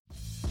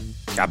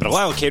Capital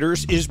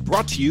Allocators is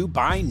brought to you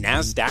by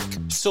NASDAQ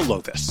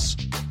Solovis.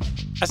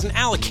 As an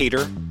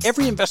allocator,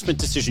 every investment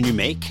decision you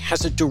make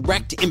has a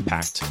direct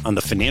impact on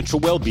the financial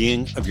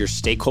well-being of your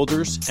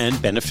stakeholders and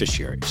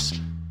beneficiaries.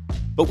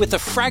 But with a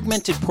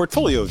fragmented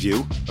portfolio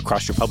view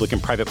across your public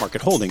and private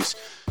market holdings,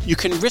 you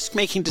can risk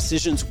making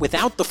decisions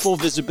without the full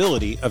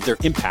visibility of their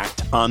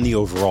impact on the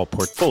overall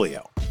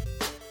portfolio.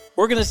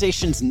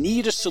 Organizations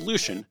need a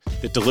solution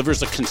that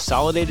delivers a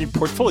consolidated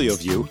portfolio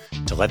view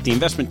to let the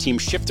investment team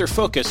shift their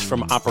focus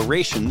from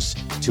operations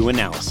to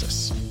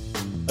analysis.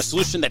 A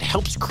solution that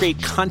helps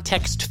create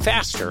context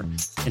faster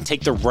and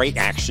take the right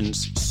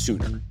actions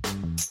sooner.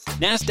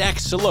 NASDAQ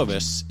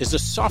Solovis is a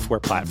software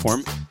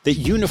platform that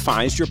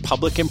unifies your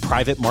public and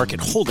private market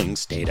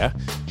holdings data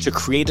to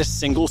create a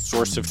single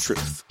source of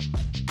truth.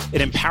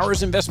 It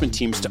empowers investment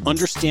teams to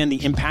understand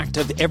the impact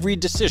of every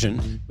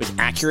decision with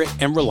accurate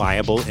and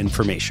reliable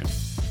information.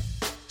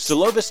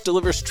 Solovis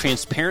delivers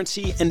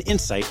transparency and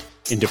insight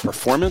into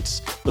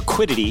performance,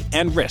 liquidity,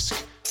 and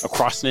risk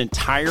across an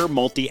entire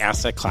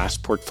multi-asset class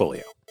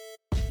portfolio.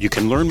 You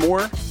can learn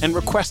more and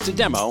request a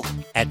demo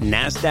at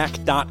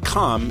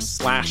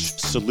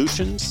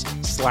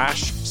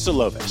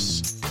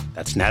nasdaq.com/solutions/Solovis.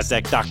 That's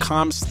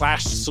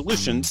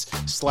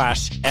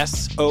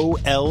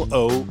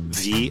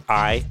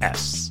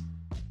nasdaq.com/solutions/SOLOVIS.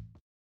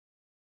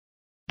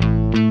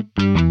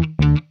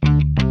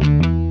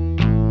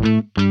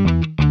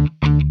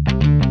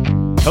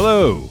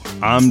 Hello,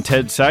 I'm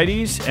Ted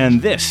Seides,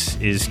 and this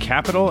is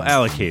Capital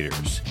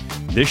Allocators.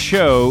 This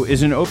show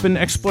is an open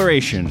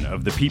exploration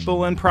of the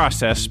people and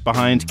process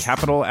behind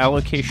capital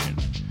allocation.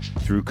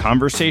 Through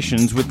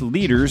conversations with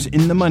leaders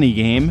in the money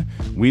game,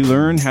 we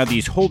learn how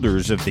these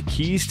holders of the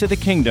keys to the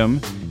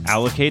kingdom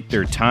allocate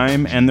their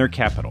time and their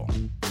capital.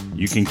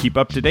 You can keep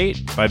up to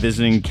date by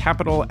visiting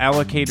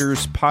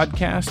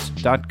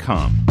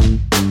capitalallocatorspodcast.com.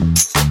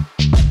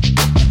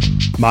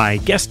 My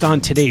guest on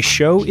today's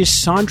show is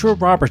Sandra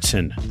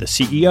Robertson, the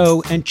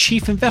CEO and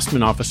Chief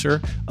Investment Officer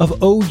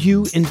of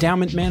OU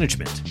Endowment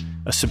Management,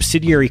 a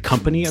subsidiary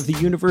company of the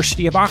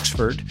University of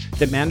Oxford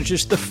that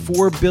manages the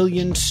 £4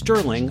 billion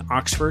sterling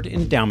Oxford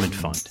Endowment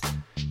Fund.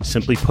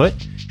 Simply put,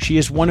 she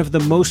is one of the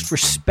most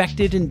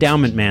respected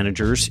endowment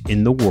managers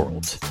in the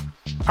world.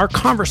 Our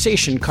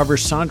conversation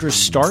covers Sandra's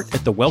start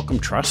at the Wellcome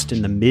Trust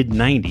in the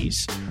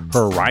mid-90s,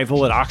 her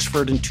arrival at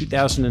Oxford in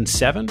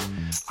 2007,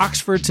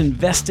 Oxford's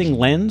investing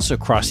lens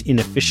across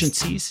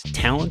inefficiencies,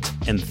 talent,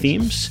 and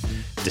themes,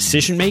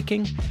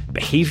 decision-making,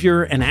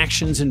 behavior and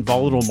actions in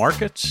volatile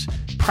markets,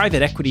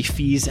 private equity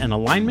fees and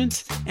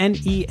alignment, and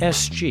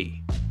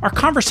ESG. Our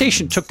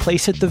conversation took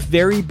place at the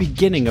very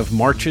beginning of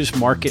March's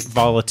market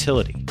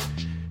volatility.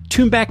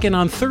 Tune back in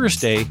on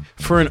Thursday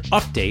for an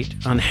update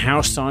on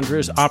how Sandra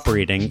is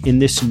operating in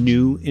this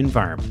new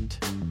environment.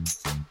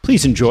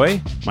 Please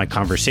enjoy my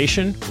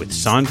conversation with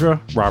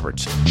Sandra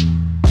Robertson.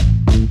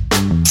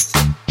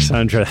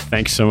 Sandra,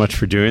 thanks so much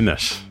for doing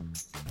this.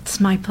 It's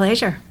my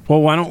pleasure.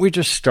 Well, why don't we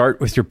just start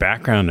with your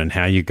background and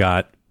how you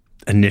got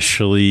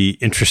initially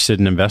interested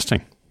in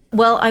investing?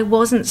 Well, I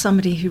wasn't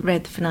somebody who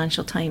read the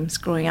Financial Times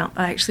growing up.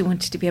 I actually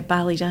wanted to be a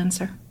ballet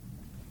dancer,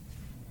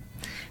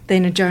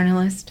 then a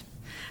journalist.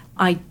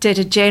 I did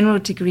a general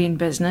degree in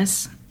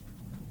business,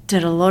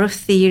 did a lot of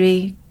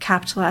theory,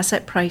 capital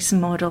asset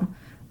pricing model,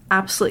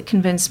 absolutely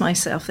convinced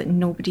myself that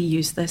nobody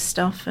used this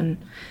stuff. And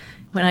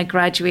when I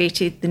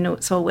graduated, the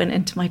notes all went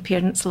into my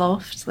parents'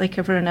 loft like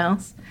everyone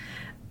else.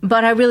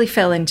 But I really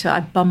fell into it. I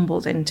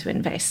bumbled into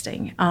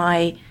investing.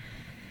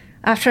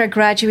 After I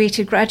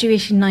graduated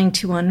in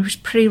 91, it was a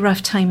pretty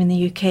rough time in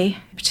the UK,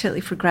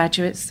 particularly for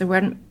graduates. There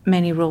weren't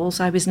many roles.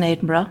 I was in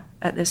Edinburgh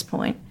at this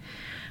point.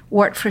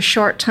 Worked for a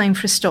short time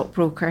for a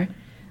stockbroker,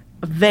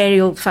 a very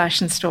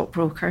old-fashioned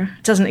stockbroker.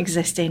 It doesn't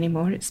exist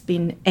anymore. It's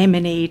been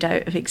M&A'd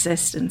out of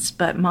existence.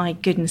 But my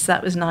goodness,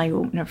 that was an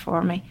eye-opener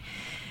for me.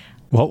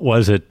 What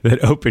was it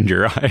that opened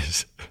your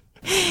eyes?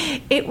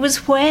 It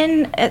was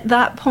when, at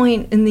that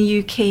point in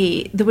the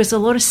UK, there was a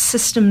lot of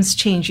systems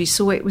changes.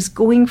 So it was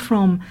going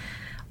from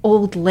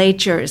old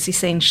ledgers,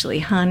 essentially,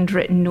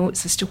 handwritten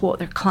notes as to what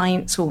their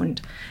clients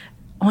owned,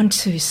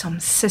 onto some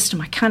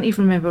system. I can't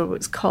even remember what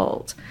it's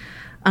called.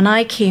 And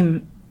I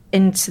came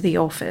into the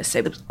office.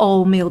 It was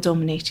all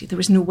male-dominated. There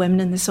was no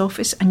women in this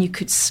office, and you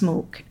could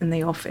smoke in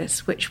the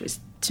office, which was,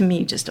 to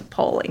me, just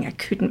appalling. I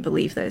couldn't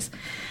believe this.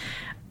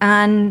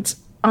 And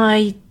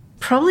I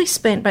probably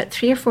spent about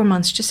 3 or 4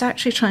 months just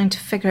actually trying to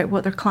figure out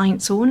what their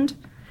clients owned.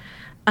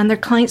 And their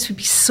clients would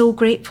be so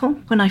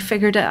grateful when I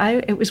figured it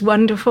out. It was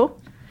wonderful.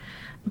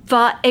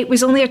 But it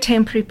was only a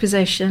temporary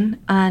position,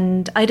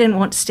 and I didn't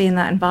want to stay in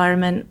that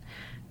environment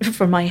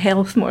for my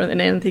health more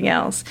than anything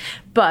else.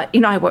 But,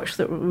 I worked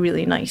with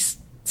really nice,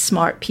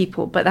 smart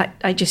people, but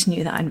I just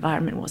knew that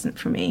environment wasn't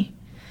for me.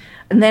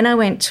 And then I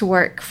went to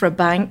work for a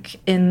bank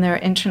in their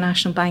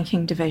international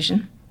banking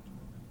division.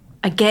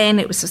 Again,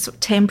 it was a sort of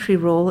temporary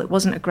role. It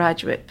wasn't a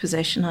graduate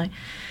position.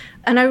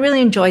 And I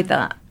really enjoyed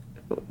that.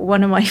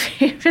 One of my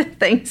favourite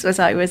things was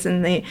I was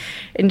in the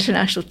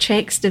international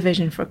checks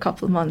division for a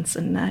couple of months.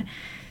 And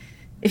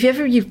if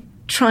you've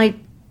tried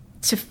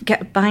to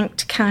get a bank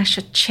to cash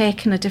a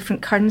cheque in a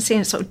different currency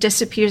and it sort of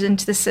disappears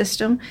into the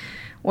system.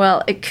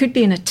 Well, it could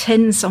be in a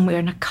tin somewhere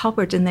in a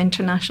cupboard in the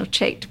International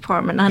Cheque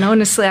Department. And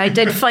honestly, I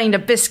did find a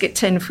biscuit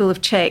tin full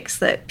of cheques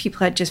that people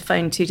had just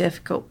found too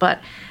difficult.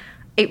 But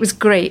it was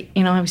great.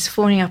 You know, I was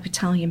phoning up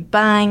Italian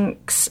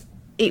banks.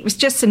 It was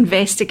just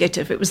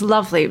investigative. It was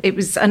lovely.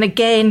 And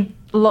again,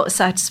 a lot of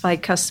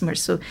satisfied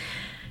customers. So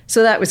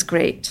that was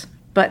great.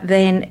 But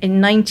then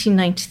in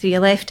 1993, I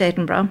left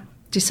Edinburgh,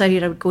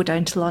 decided I would go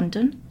down to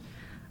London,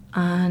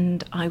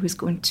 and I was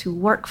going to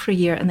work for a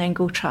year and then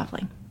go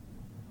travelling.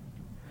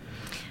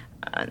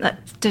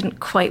 That didn't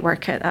quite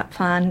work out, that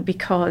plan,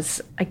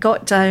 because I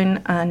got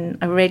down and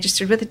I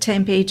registered with a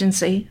temp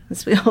agency,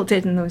 as we all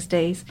did in those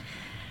days.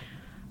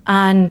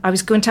 And I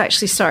was going to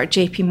actually start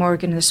at JP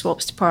Morgan in the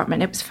swaps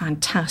department. It was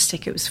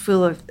fantastic. It was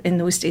full of, in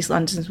those days,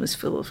 London was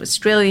full of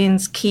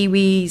Australians,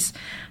 Kiwis,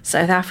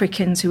 South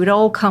Africans who would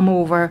all come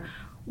over,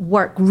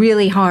 work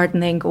really hard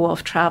and then go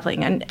off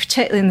travelling. And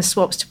particularly in the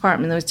swaps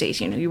department in those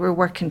days, you know, you were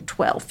working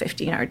 12,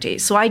 15-hour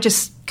days. So I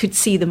just could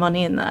see the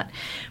money in that.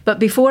 But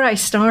before I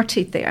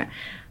started there,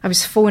 I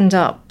was phoned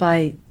up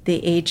by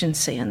the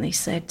agency and they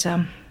said,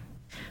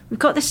 we've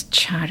got this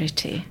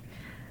charity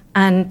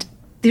and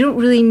they don't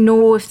really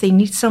know if they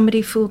need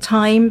somebody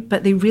full-time,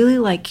 but they really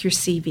like your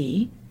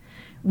CV.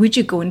 Would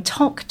you go and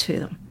talk to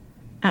them?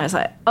 And I was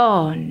like,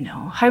 oh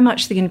no, how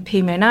much are they going to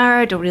pay me an hour?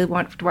 I don't really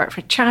want to work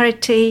for a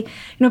charity.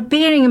 You know,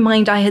 bearing in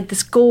mind I had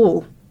this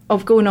goal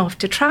of going off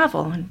to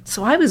travel. And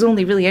so I was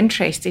only really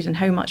interested in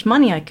how much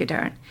money I could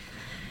earn.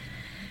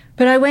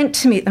 But I went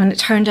to meet them and it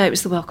turned out it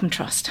was the Wellcome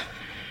Trust.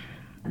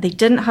 They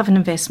didn't have an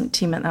investment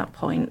team at that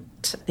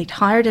point. They'd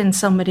hired in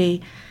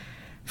somebody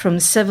from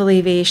the Civil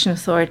Aviation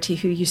Authority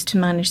who used to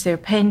manage their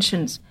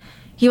pensions.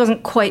 He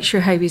wasn't quite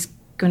sure how he was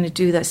going to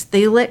do this.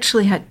 They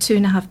literally had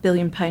 £2.5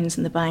 billion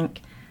in the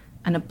bank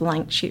and a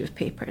blank sheet of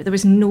paper. There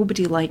was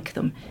nobody like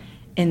them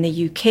in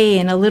the UK.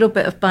 And a little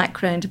bit of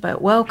background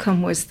about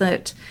Wellcome was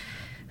that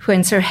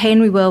when Sir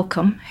Henry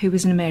Wellcome, who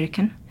was an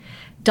American,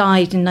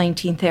 died in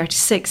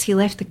 1936, he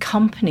left the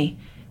company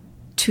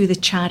to the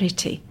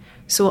charity.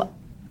 So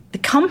the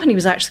company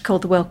was actually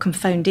called the Wellcome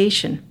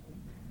Foundation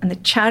and the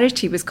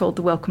charity was called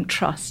the Wellcome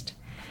Trust.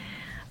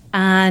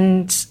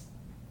 And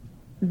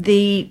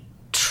the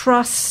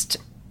trust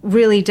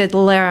really did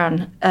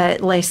learn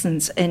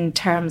lessons in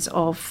terms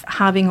of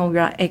having all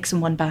your eggs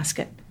in one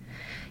basket.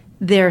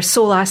 Their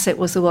sole asset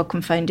was the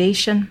Wellcome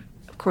Foundation.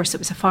 Of course, it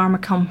was a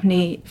pharma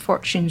company.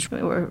 Fortunes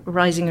were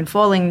rising and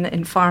falling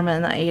in pharma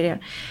in that area.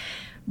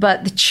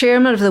 But the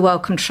chairman of the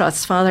Wellcome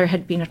Trust, father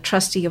had been a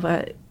trustee of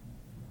a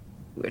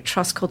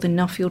trust called the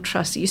Nuffield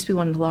Trust. It used to be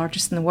one of the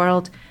largest in the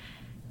world.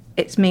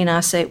 Its main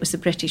asset was the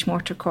British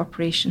Motor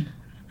Corporation.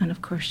 And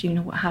of course, you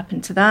know what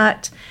happened to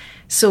that.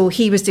 So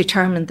he was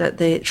determined that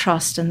the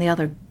trust and the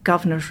other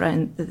governors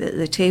around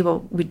the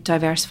table would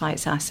diversify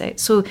its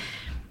assets. So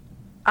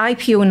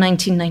IPO in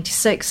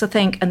 1996, I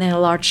think, and then a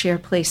large share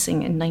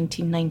placing in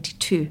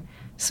 1992.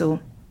 So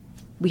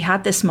we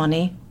had this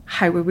money.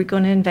 How were we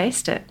going to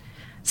invest it?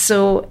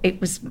 So it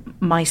was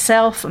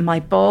myself and my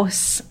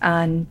boss,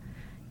 and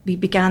we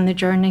began the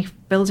journey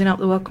building up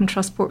the Wellcome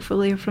Trust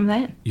portfolio from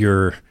then.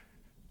 You're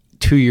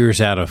 2 years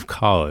out of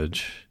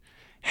college.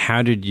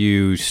 How did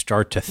you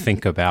start to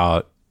think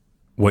about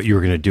what you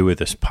were going to do with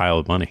this pile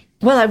of money?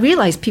 Well, I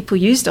realised people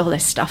used all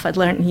this stuff I'd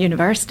learned in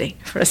university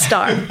for a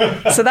start.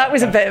 So that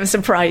was a bit of a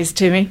surprise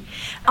to me.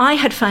 I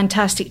had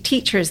fantastic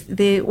teachers.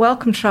 The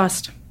Wellcome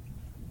Trust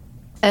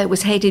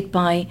was headed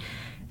by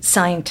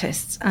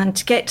scientists. And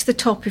to get to the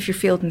top of your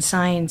field in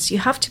science, you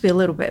have to be a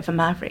little bit of a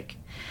maverick.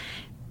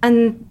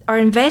 And our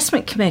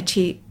investment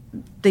committee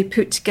they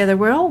put together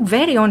were all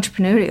very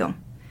entrepreneurial.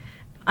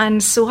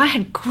 And so I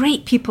had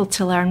great people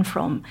to learn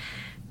from.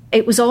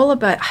 It was all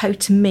about how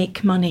to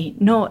make money,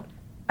 not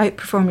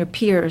outperform your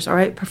peers or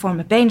outperform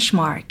a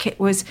benchmark. It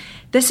was,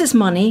 this is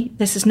money,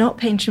 this is not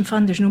pension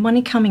fund, there's no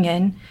money coming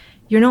in,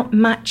 you're not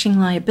matching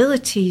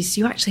liabilities,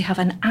 you actually have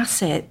an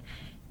asset,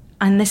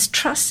 and this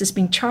trust is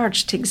being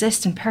charged to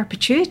exist in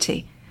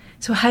perpetuity.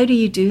 So how do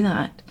you do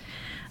that?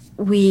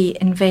 We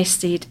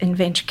invested in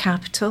venture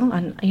capital,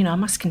 and I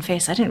must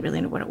confess, I didn't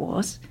really know what it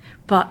was,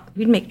 but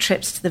we'd make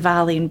trips to the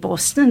Valley in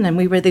Boston, and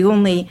we were the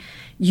only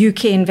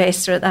UK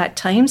investor at that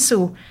time,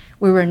 so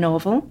we were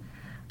novel.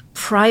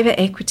 Private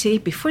equity,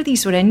 before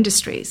these were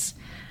industries.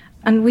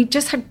 And we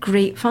just had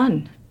great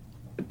fun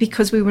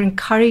because we were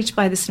encouraged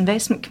by this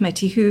investment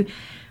committee who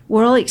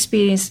were all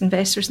experienced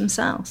investors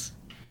themselves.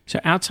 So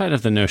outside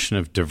of the notion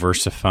of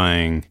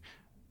diversifying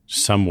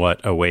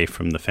somewhat away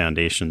from the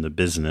foundation, the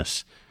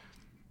business,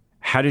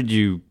 how did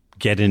you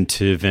get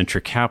into venture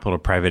capital,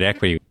 private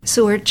equity?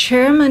 So our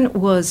chairman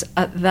was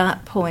at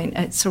that point,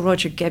 at Sir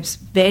Roger Gibbs,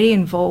 very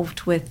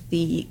involved with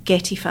the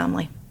Getty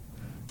family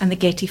and the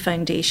Getty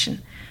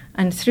Foundation.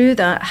 And through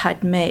that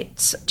had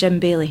met Jim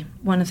Bailey,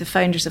 one of the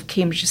founders of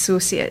Cambridge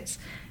Associates,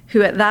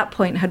 who at that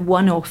point had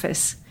one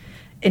office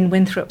in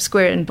Winthrop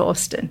Square in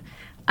Boston.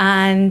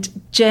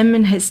 And Jim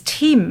and his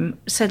team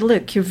said,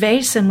 look, you're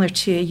very similar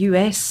to a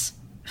US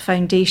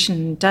foundation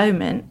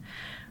endowment.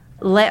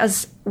 let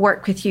us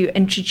work with you,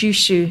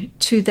 introduce you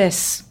to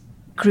this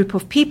group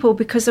of people,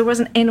 because there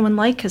wasn't anyone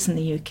like us in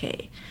the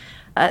UK.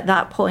 At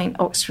that point,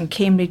 Oxford and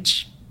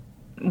Cambridge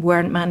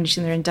weren't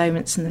managing their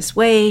endowments in this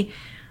way,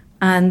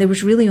 and there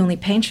was really only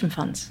pension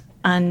funds.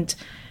 And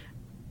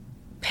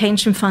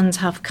pension funds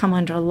have come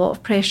under a lot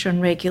of pressure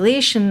and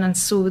regulation, and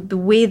so the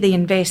way they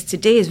invest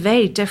today is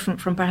very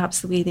different from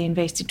perhaps the way they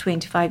invested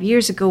 25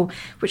 years ago,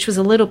 which was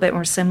a little bit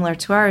more similar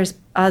to ours,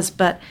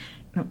 but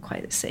not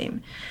quite the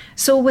same.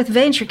 So with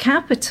venture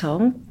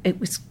capital, it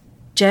was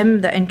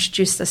Jim that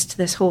introduced us to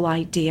this whole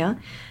idea,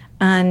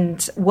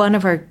 and one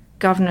of our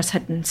governors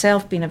had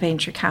himself been a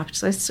venture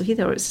capitalist, so he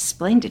thought it was a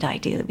splendid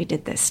idea that we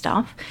did this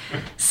stuff.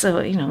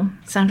 So,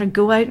 Sandra,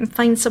 go out and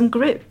find some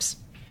groups.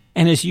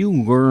 And as you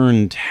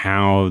learned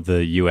how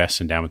the U.S.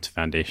 endowments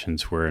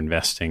foundations were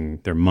investing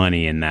their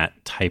money in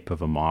that type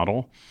of a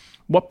model,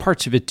 what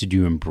parts of it did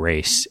you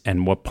embrace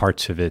and what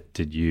parts of it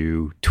did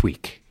you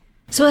tweak?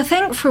 So I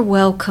think for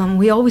Wellcome,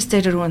 we always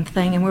did our own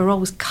thing, and we were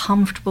always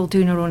comfortable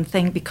doing our own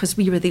thing because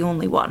we were the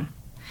only one.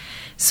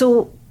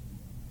 So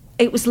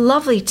it was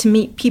lovely to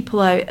meet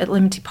people out at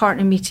limited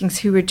partner meetings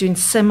who were doing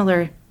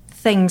similar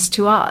things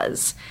to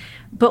us,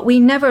 but we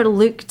never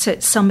looked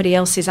at somebody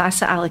else's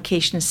asset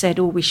allocation and said,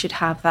 oh, we should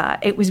have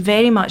that. It was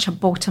very much a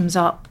bottoms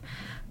up.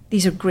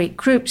 These are great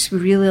groups. We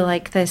really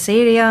like this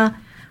area.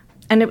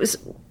 And it was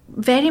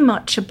very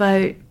much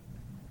about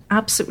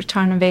absolute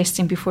return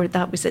investing before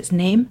that was its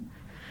name,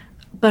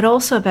 but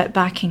also about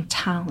backing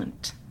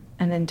talent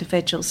and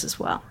individuals as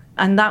well.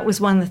 And that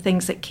was one of the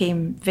things that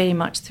came very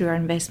much through our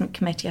investment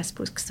committee, I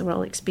suppose, because they were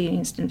all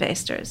experienced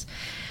investors.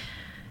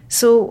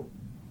 So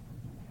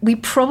we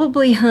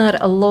probably had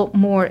a lot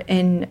more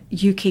in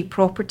UK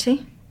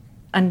property,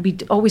 and we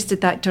always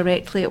did that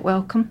directly at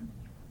Wellcome,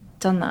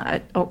 done that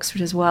at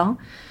Oxford as well.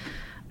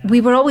 We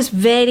were always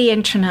very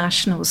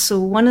international. So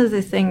one of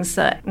the things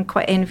that I'm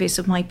quite envious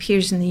of my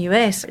peers in the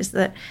US is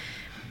that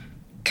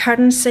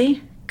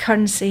currency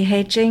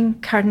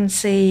hedging,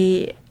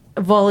 currency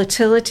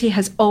volatility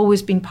has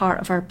always been part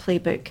of our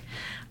playbook,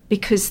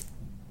 because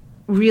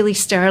really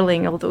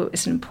sterling, although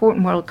it's an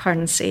important world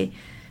currency,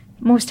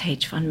 most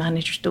hedge fund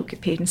managers don't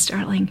get paid in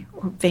sterling,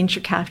 or venture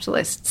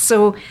capitalists.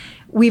 So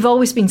we've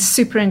always been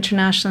super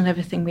international in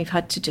everything we've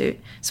had to do.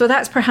 So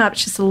that's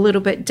perhaps just a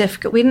little bit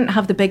difficult. We didn't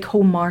have the big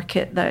home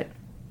market that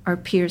our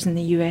peers in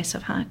the US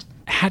have had.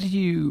 How do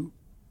you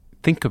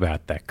think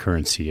about that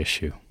currency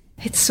issue?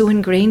 It's so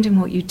ingrained in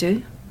what you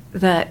do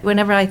that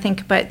whenever I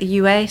think about the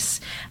US,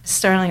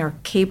 sterling, or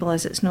cable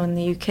as it's known in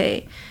the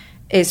UK,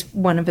 is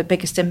one of the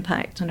biggest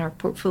impact on our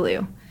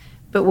portfolio.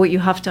 But what you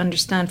have to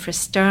understand for a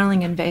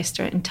sterling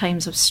investor in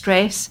times of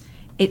stress,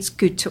 it's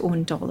good to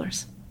own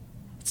dollars.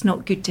 It's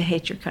not good to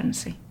hedge your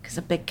currency because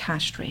a big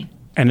cash drain.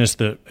 And is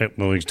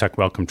we talk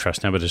Wellcome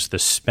Trust now, but is the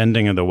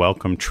spending of the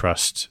Wellcome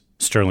Trust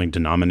sterling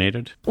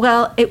denominated?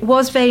 Well, it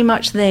was very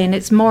much then.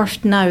 It's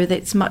morphed now that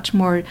it's much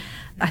more,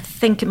 I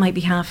think it might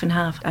be half and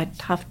half.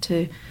 I'd have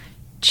to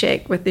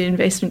check with the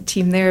investment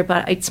team there,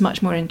 but it's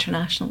much more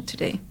international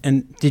today.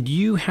 And did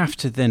you have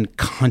to then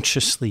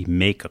consciously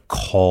make a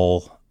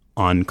call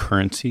on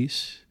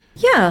currencies?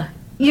 Yeah.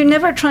 You're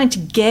never trying to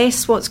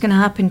guess what's going to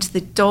happen to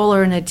the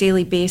dollar on a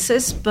daily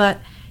basis, but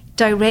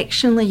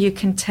directionally you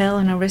can tell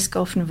in a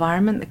risk-off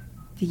environment that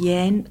the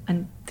yen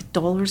and the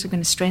dollars are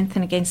going to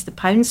strengthen against the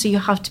pound, so you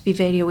have to be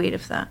very aware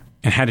of that.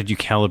 And how did you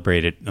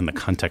calibrate it in the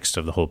context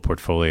of the whole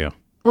portfolio?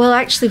 Well,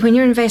 actually, when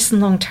you're investing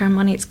long-term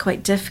money, it's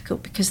quite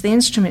difficult because the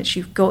instruments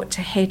you've got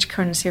to hedge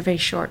currency are very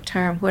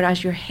short-term,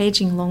 whereas you're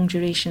hedging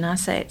long-duration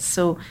assets.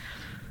 So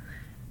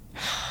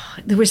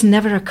there was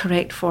never a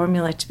correct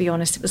formula, to be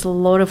honest. It was a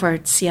lot of our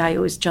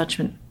CIO's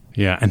judgment.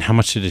 Yeah, and how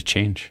much did it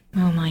change?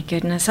 Oh, my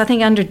goodness. I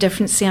think under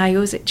different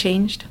CIOs, it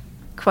changed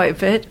quite a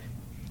bit.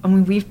 I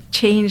mean, we've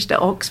changed at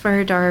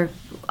Oxford our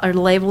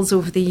levels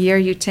over the year.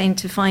 You tend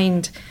to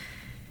find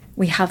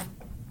we have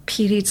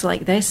periods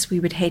like this,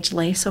 we would hedge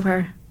less of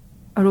our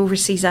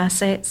overseas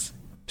assets.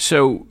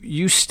 So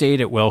you stayed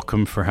at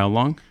Wellcome for how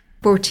long?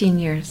 14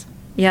 years.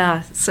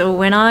 Yeah. So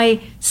when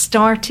I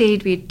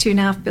started, we had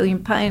 £2.5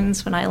 billion.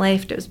 When I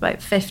left, it was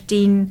about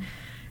 15.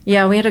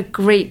 Yeah, we had a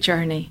great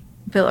journey.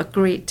 Built a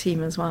great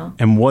team as well.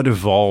 And what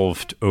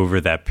evolved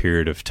over that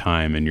period of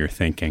time in your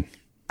thinking?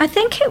 I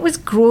think it was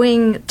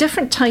growing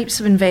different types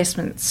of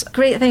investments.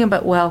 Great thing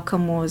about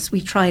Wellcome was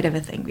we tried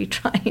everything. We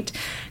tried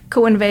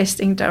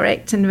co-investing,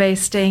 direct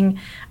investing,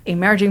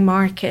 emerging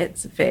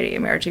markets, very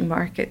emerging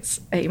markets,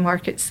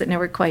 markets that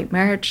never quite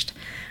merged.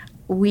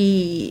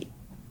 We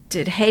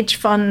did hedge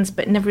funds,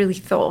 but never really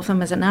thought of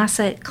them as an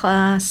asset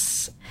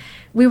class.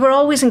 We were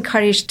always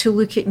encouraged to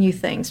look at new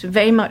things, but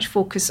very much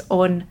focus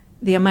on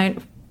the amount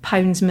of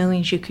pounds,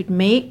 millions you could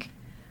make,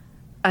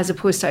 as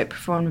opposed to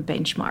outperform a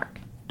benchmark.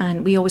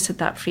 And we always had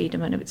that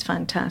freedom, and it was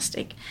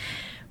fantastic.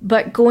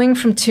 But going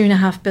from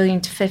 £2.5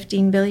 billion to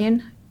 15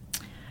 billion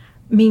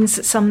means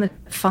that some of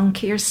the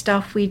funkier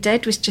stuff we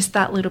did was just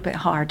that little bit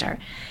harder.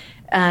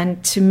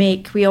 And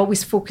we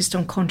always focused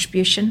on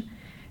contribution.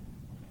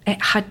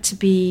 It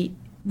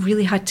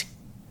really had to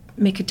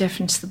make a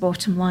difference to the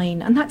bottom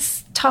line. And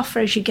that's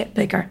tougher as you get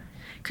bigger,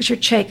 because your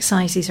check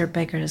sizes are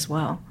bigger as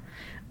well.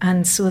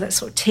 And so that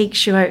sort of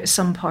takes you out of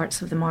some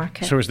parts of the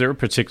market. So was there a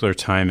particular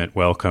time at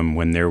Wellcome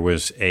when there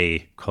was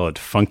a, call it,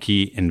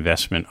 funky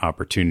investment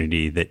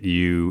opportunity that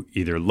you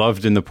either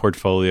loved in the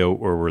portfolio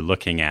or were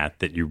looking at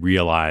that you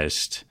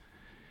realized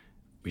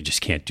we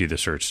just can't do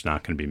this or it's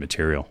not going to be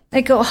material?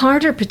 It got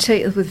harder,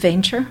 particularly with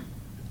venture.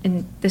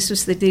 And this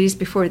was the days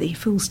before the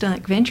full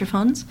stack venture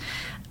funds.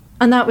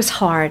 And that was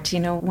hard. You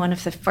know, one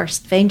of the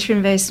first venture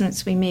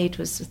investments we made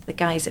was with the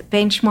guys at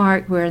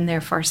Benchmark. We were in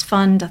their first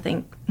fund. I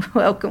think,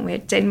 Welcome, we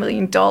had $10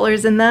 million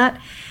in that.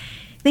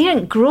 They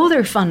didn't grow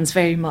their funds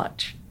very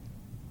much.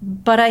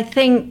 But I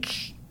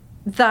think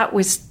that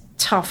was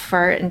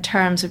tougher in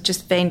terms of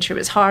just venture. It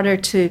was harder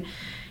to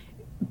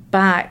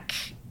back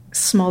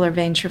smaller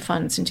venture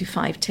funds into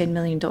 $5, $10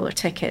 million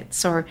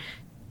tickets or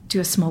do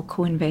a small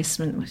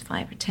co-investment with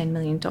 $5 or $10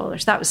 million.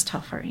 That was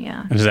tougher,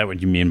 yeah. And is that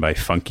what you mean by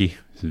funky?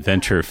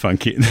 Venture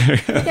funky?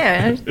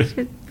 Yeah,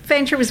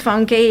 venture was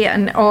funky,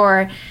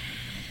 or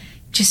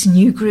just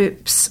new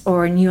groups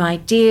or new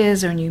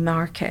ideas or new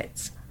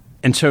markets.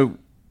 And so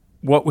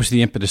what was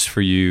the impetus for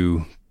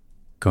you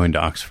going to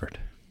Oxford?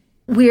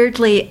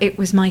 Weirdly, it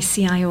was my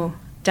CIO,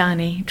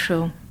 Danny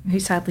Trill, who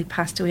sadly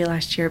passed away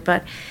last year,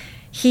 but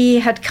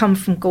he had come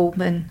from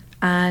Goldman,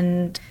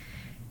 and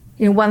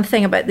you know, one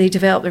thing about they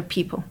develop their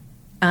people.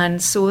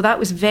 And so that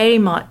was very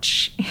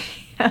much,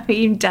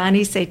 even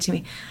Danny said to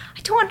me,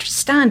 I don't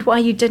understand why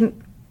you didn't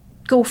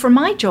go for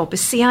my job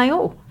as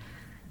CIO.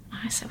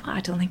 I said, well, I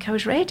don't think I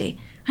was ready.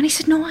 And he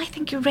said, no, I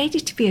think you're ready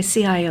to be a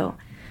CIO.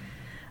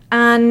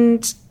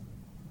 And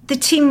the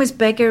team was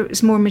bigger, it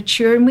was more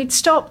mature, and we'd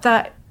stopped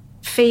that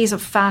phase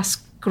of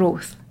fast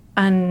growth.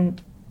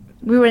 And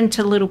we were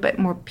into a little bit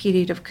more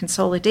period of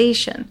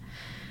consolidation.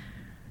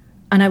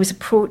 And I was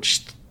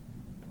approached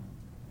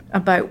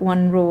about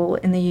one role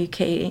in the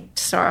UK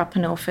to start up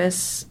an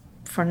office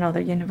for another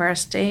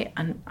university,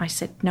 and I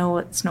said, no,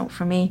 it's not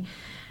for me.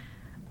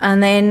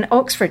 And then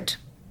Oxford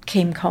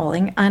came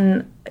calling,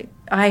 and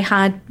I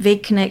had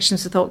vague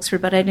connections with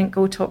Oxford, but I didn't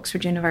go to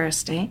Oxford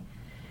University.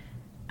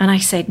 And I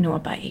said no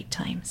about 8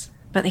 times,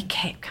 but they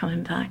kept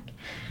coming back.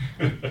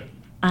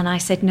 And I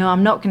said, no,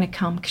 I'm not going to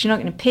come because you're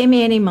not going to pay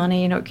me any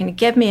money, you're not going to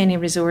give me any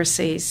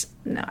resources.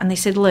 And they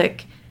said,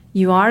 look,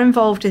 you are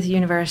involved with the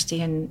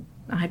university, and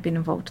I had been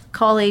involved with the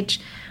college.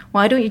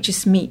 Why don't you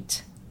just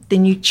meet the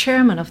new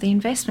chairman of the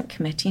investment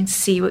committee and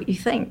see what you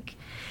think?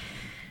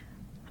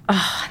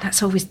 Oh,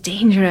 that's always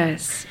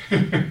dangerous.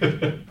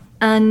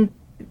 And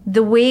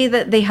the way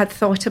that they had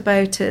thought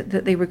about it,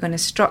 that they were going to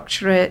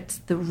structure it,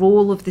 the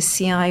role of the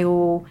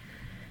CIO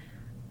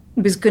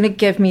was going to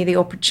give me the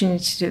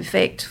opportunity to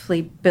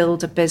effectively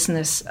build a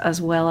business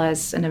as well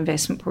as an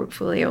investment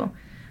portfolio.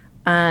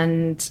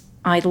 And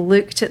I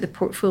looked at the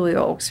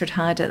portfolio Oxford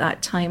had at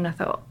that time, and I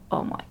thought,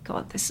 oh my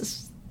God, this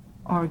is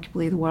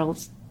arguably the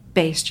world's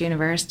best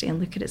university,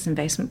 and look at its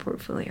investment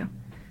portfolio.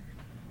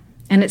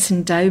 And its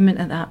endowment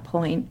at that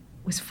point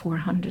was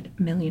 £400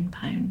 million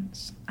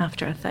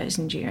after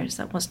 1,000 years.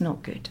 That was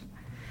not good.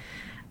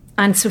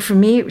 And so for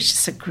me, it was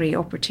just a great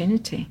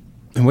opportunity.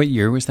 And what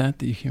year was that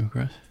you came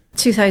across?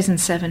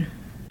 2007.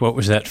 What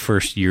was that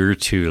first year or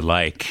two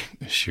like?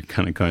 As you're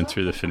kind of going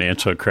through the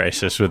financial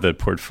crisis with a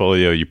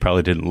portfolio you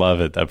probably didn't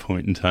love at that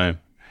point in time.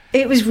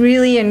 It was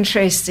really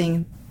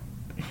interesting.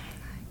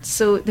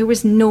 So there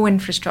was no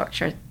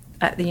infrastructure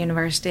at the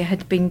university. It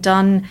had been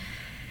done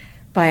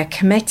by a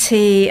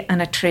committee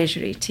and a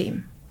treasury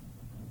team.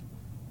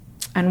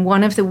 And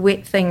one of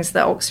the things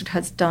that Oxford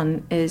has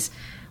done is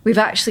we've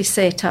actually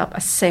set up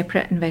a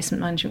separate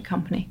investment management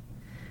company.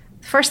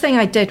 The first thing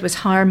I did was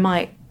hire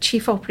my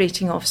chief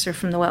operating officer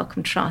from the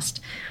Wellcome Trust.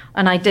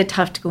 And I did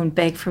have to go and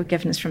beg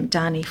forgiveness from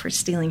Danny for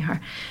stealing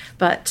her.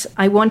 But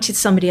I wanted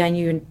somebody I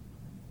knew and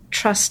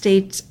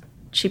trusted.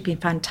 She'd been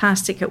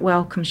fantastic at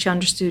Wellcome. She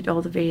understood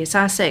all the various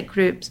asset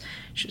groups.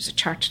 She was a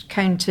chartered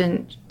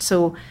accountant.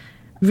 So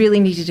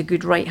really needed a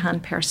good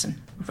right-hand person,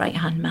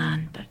 right-hand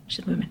man, but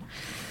she's a woman.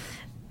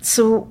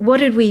 So what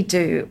did we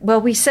do?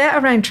 Well, we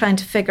sat around trying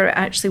to figure out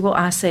actually what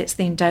assets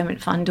the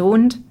endowment fund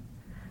owned,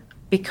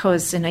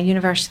 because in a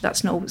university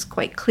that's not always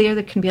quite clear.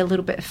 There can be a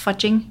little bit of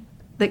fudging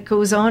that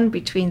goes on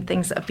between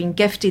things that have been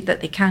gifted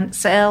that they can't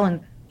sell.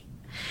 And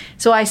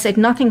so I said,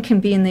 nothing can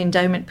be in the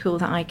endowment pool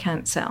that I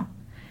can't sell.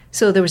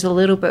 So there was a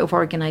little bit of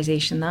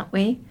organisation that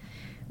way.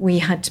 We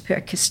had to put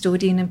a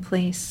custodian in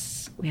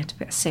place. We had to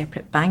put a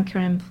separate banker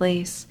in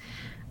place.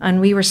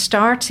 And we were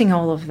starting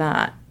all of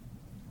that.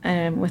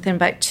 Within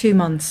about 2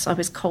 months, I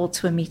was called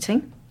to a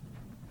meeting.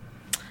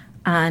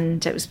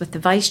 And it was with the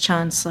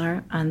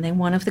Vice-Chancellor and then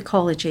one of the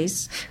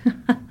colleges.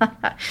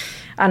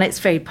 And it's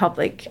very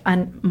public.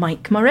 And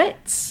Mike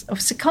Moritz of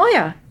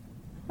Sequoia.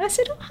 And I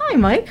said, oh, hi,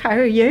 Mike, how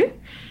are you?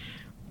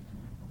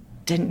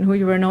 Didn't know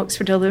you were an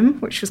Oxford alum,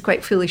 which was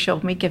quite foolish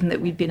of me, given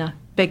that we'd been a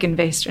big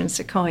investor in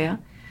Sequoia.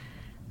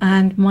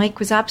 And Mike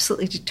was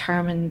absolutely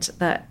determined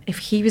that if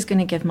he was going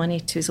to give money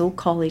to his old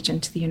college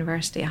and to the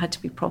university, it had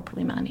to be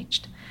properly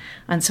managed.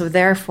 And so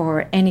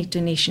therefore, any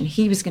donation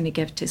he was going to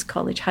give to his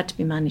college had to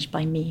be managed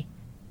by me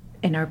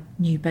in our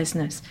new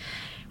business,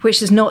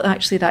 which is not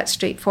actually that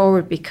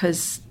straightforward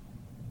because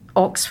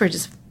Oxford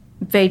is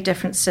a very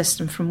different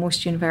system from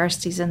most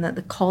universities in that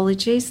the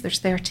colleges, there's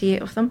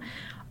 38 of them,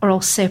 are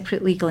all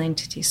separate legal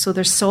entities. So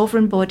they're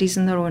sovereign bodies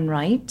in their own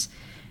right.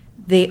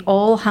 They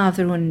all have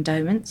their own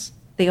endowments.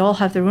 They all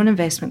have their own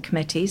investment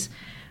committees,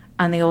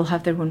 and they all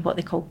have their own what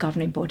they call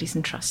governing bodies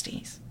and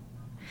trustees.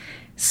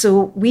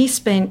 So we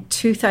spent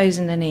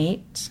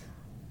 2008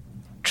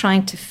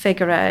 trying to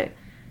figure out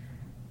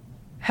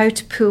how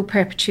to pool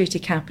perpetuity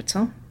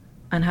capital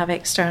and have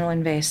external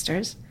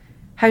investors,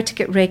 how to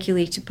get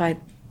regulated by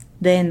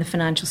then the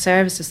Financial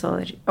Services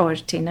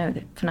Authority, now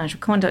the Financial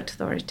Conduct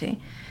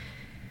Authority,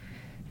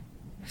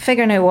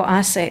 figuring out what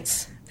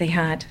assets they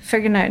had,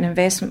 figuring out an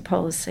investment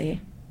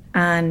policy,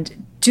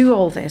 and do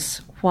all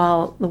this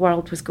while the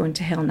world was going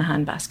to hell in the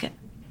handbasket.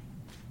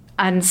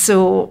 And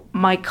so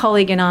my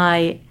colleague and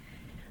I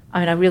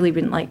really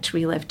wouldn't like to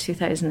relive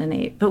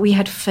 2008, but we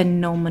had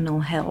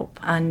phenomenal help.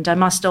 And I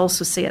must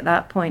also say at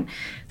that point,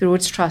 the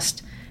Rhodes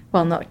Trust,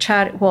 while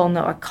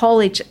not a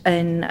college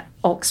in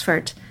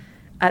Oxford,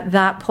 at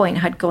that point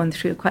had gone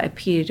through quite a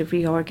period of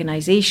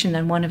reorganisation,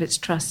 and one of its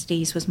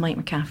trustees was Mike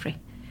McCaffrey.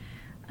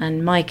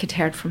 And Mike had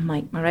heard from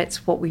Mike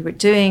Moritz what we were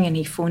doing, and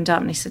he phoned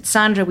up and he said,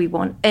 Sandra, we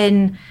want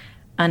in.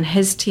 And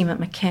his team at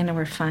McKenna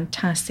were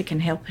fantastic in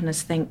helping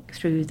us think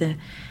through the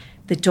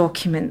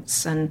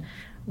documents and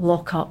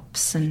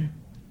lockups and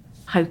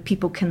how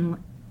people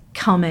can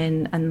come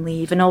in and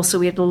leave. And also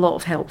we had a lot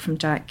of help from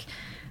Jack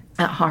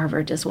at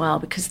Harvard as well,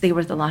 because they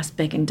were the last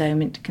big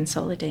endowment to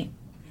consolidate.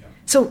 Yeah.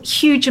 So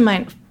huge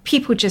amount of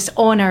people just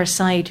on our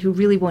side who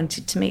really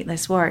wanted to make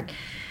this work.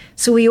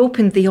 So we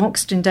opened the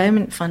Oxford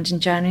Endowment Fund in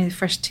January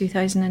 1st,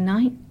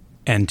 2009.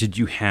 And did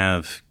you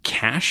have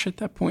cash at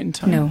that point in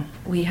time? No.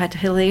 We had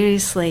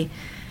hilariously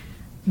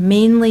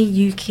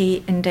mainly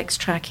UK index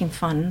tracking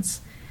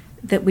funds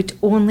that would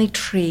only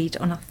trade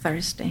on a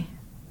Thursday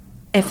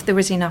if there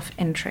was enough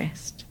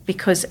interest,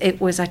 because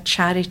it was a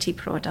charity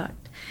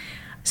product.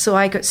 So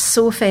I got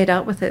so fed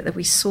up with it that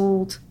we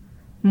sold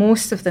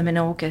most of them in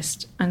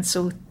August. And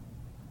so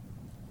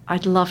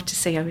I'd love to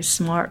say I was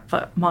smart,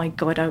 but my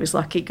God, I was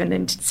lucky going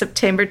into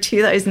September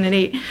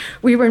 2008.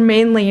 We were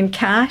mainly in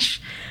cash.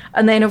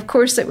 And then, of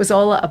course, it was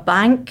all at a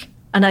bank.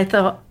 And I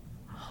thought,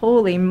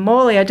 holy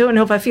moly, I don't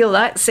know if I feel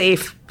that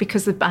safe,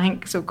 because the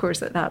banks, of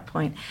course, at that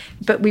point.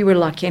 But we were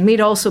lucky. And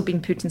we'd also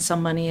been putting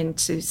some money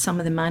into some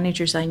of the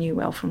managers I knew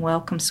well from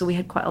Wellcome. So we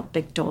had quite a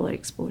big dollar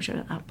exposure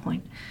at that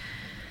point.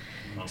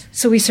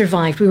 So we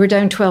survived. We were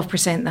down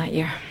 12% that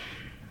year.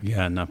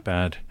 Yeah, not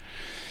bad.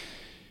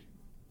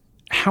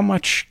 How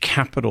much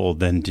capital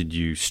then did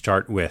you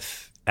start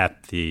with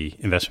at the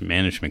investment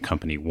management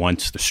company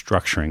once the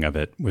structuring of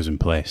it was in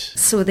place?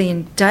 So the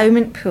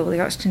endowment pool, the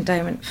Oxford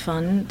Endowment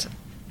Fund,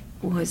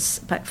 was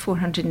about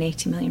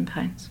 £480 million.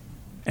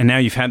 And now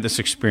you've had this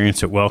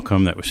experience at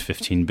Wellcome that was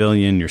 $15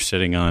 billion. You're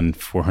sitting on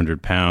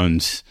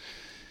 £400.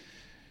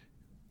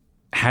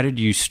 How did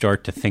you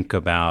start to think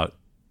about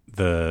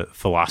the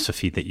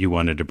philosophy that you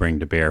wanted to bring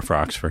to bear for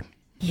Oxford?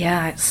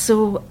 Yeah,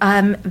 so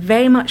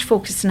very much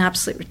focused on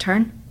absolute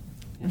return,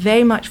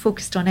 very much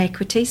focused on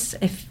equities,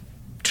 if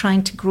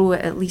trying to grow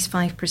at least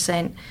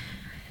 5%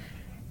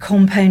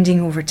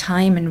 compounding over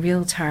time in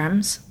real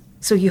terms.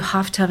 So you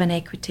have to have an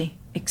equity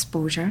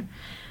exposure.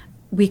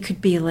 We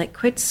could be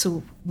liquid,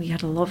 so we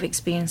had a lot of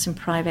experience in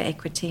private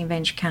equity and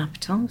venture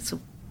capital,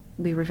 so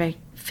we were very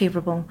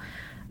favourable.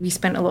 We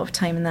spent a lot of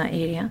time in that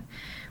area.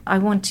 I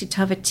wanted to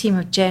have a team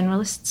of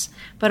generalists,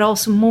 but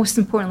also, most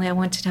importantly, I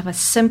wanted to have a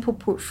simple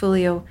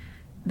portfolio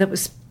that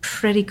was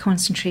pretty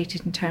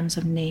concentrated in terms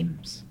of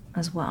names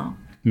as well.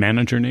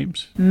 Manager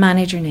names?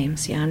 Manager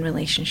names, yeah, and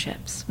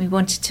relationships. We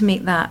wanted to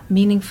make that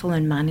meaningful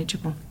and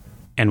manageable.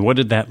 And what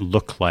did that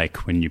look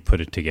like when you put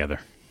it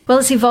together? Well,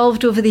 it's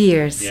evolved over the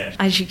years, yeah,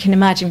 as you can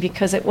imagine,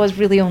 because it was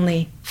really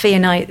only Faye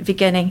and I at the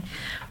beginning.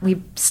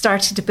 We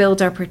started to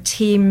build up our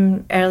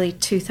team early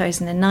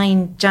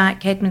 2009.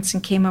 Jack Edmondson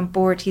came on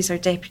board. He's our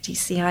deputy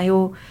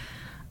CIO.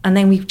 And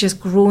then we've just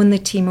grown the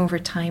team over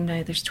time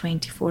now. There's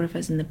 24 of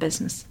us in the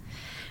business.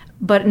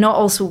 But not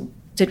also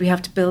did we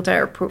have to build out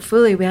our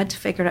portfolio. We had to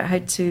figure out how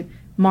to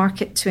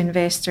market to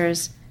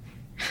investors,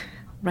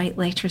 write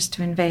letters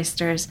to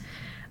investors,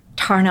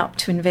 turn up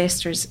to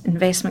investors'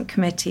 investment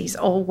committees,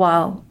 all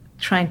while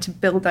trying to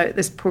build out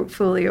this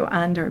portfolio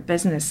and our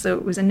business. So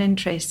it was an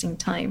interesting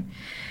time.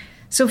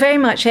 So very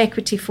much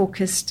equity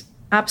focused,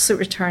 absolute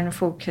return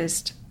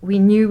focused. We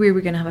knew we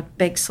were going to have a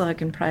big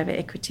slug in private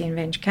equity and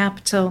venture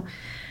capital.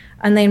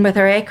 And then with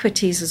our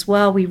equities as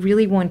well, we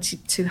really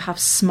wanted to have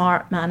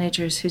smart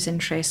managers whose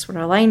interests were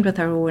aligned with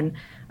our own,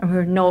 and who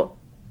were not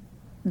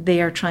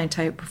there trying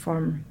to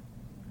outperform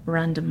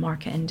random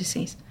market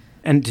indices.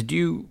 And did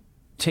you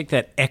take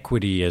that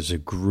equity as a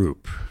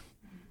group,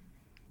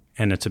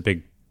 and it's a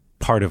big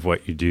part of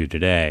what you do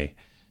today,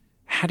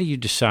 how do you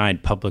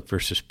decide public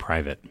versus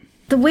private?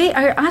 The way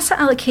our asset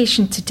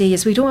allocation today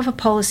is we don't have a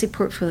policy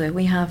portfolio.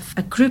 We have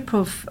a group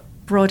of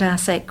broad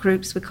asset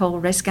groups we call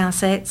risk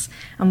assets,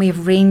 and we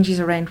have ranges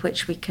around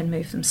which we can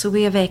move them. So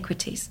we have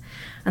equities,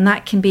 and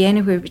that can be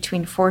anywhere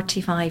between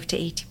 45 to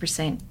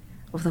 80%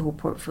 of the whole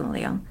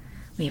portfolio.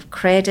 We have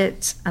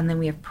credit, and then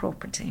we have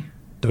property.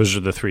 Those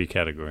are the three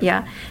categories.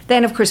 Yeah.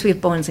 Then, of course, we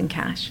have bonds and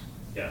cash.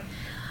 Yeah.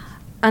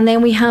 And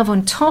then we have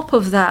on top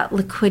of that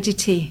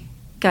liquidity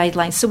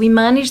guidelines. So we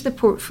manage the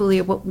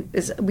portfolio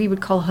what we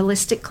would call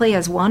holistically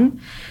as one.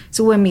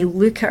 So when we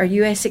look at our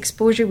US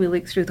exposure, we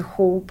look through the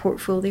whole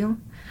portfolio.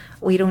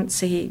 We don't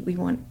say we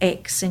want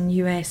X in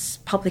US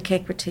public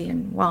equity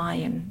and Y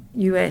in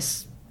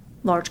US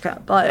large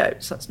cap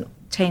buyouts. That's not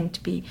tend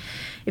to be.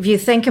 If you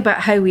think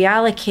about how we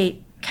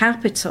allocate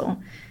capital,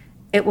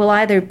 it will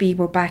either be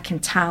we're back in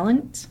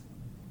talent,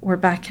 we're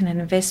back in an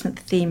investment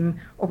theme,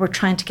 or we're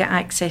trying to get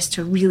access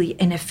to a really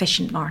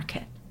inefficient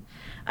market.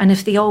 And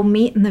if they all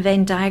meet in the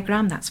Venn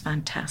diagram, that's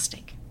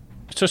fantastic.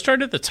 So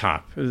start at the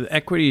top.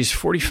 Equities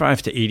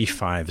 45 to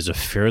 85 is a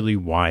fairly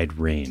wide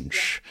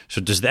range.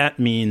 So does that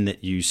mean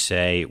that you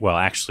say, well,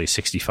 actually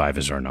 65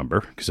 is our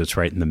number because it's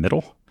right in the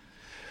middle?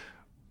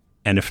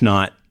 And if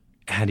not,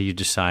 how do you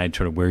decide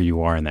sort of where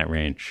you are in that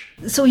range?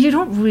 So you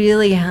don't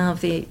really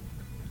have the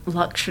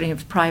luxury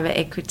of private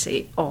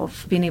equity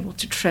of being able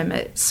to trim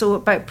it. So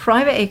about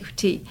private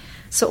equity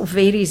sort of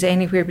varies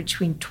anywhere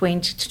between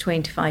 20 to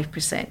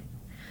 25%.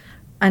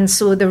 And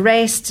so the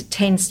rest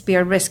tends to be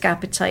our risk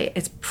appetite.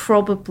 It's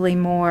probably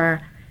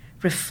more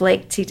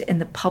reflected in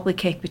the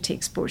public equity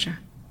exposure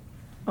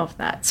of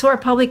that. So our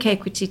public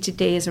equity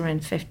today is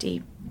around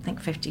 50, I think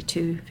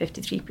 52,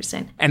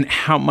 53%. And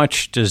how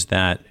much does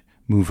that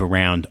move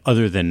around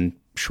other than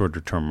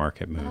shorter term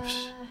market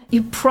moves?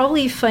 You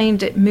probably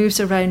find it moves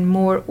around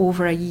more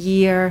over a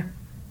year.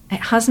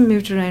 It hasn't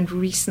moved around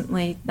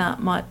recently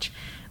that much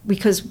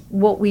because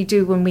what we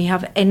do when we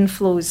have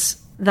inflows,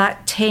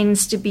 that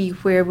tends to be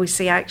where we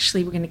say,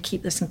 actually, we're going to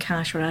keep this in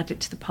cash or add it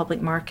to the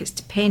public markets,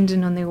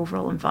 depending on the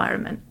overall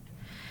environment.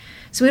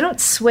 So we don't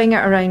swing it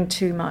around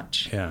too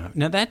much. Yeah.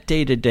 Now, that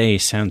day-to-day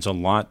sounds a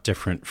lot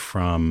different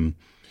from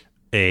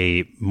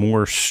a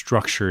more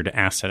structured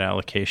asset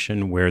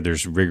allocation where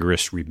there's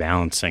rigorous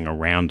rebalancing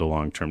around a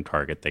long-term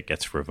target that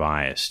gets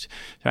revised.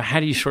 So how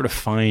do you sort of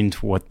find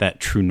what that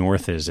true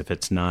north is if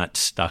it's not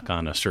stuck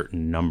on a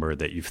certain number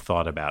that you've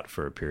thought about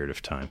for a period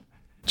of time?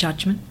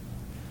 Judgment.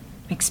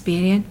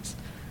 Experience,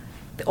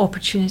 the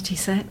opportunity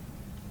set.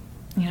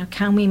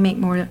 Can we make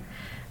more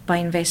by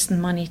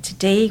investing money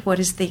today? What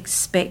is the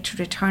expected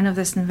return of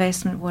this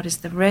investment? What is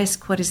the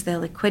risk? What is the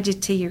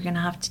liquidity you're going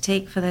to have to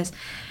take for this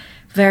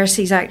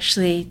versus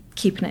actually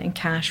keeping it in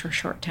cash or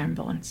short-term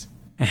bonds?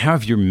 And how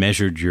have you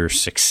measured your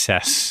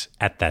success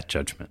at that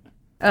judgment?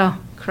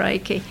 Oh,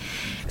 crikey.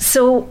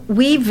 So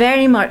we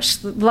very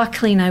much,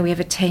 luckily now we have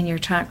a 10-year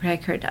track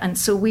record. And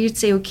so we'd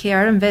say, okay,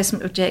 our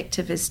investment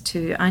objective is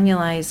to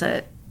annualize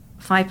at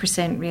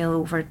 5% real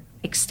over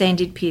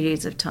extended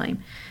periods of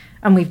time.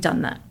 And we've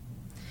done that.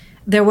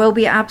 There will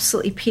be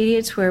absolutely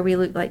periods where we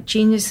look like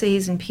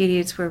geniuses and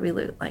periods where we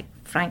look like,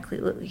 frankly,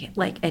 look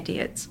like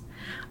idiots.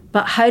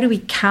 But how do we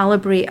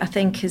calibrate, I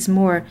think, is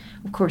more,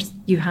 of course,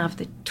 you have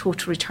the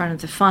total return of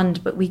the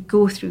fund, but we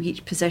go through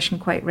each position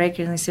quite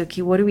regularly and say,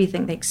 okay, what do we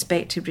think the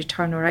expected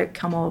return or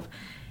outcome of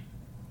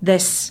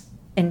this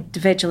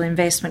individual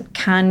investment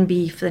can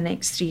be for the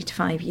next 3 to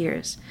 5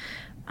 years?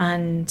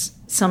 And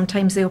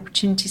sometimes the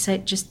opportunity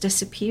set just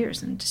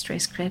disappears, and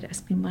distressed credit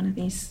has been one of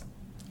these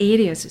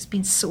areas. It's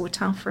been so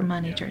tough for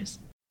managers.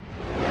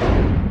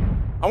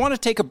 I want to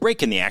take a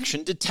break in the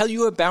action to tell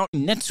you about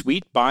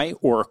NetSuite by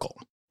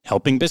Oracle,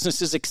 helping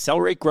businesses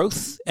accelerate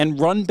growth and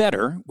run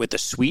better with a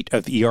suite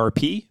of ERP,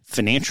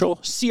 financial,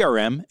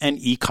 CRM, and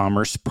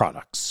e-commerce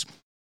products.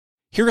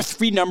 Here are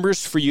 3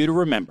 numbers for you to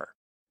remember: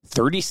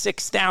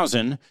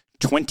 36,000,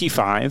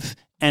 25,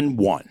 and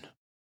 1.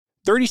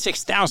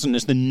 36,000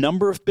 is the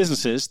number of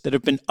businesses that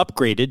have been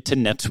upgraded to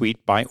NetSuite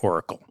by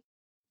Oracle.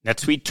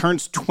 NetSuite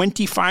turns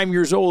 25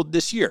 years old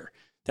this year.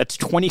 That's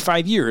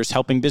 25 years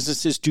helping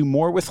businesses do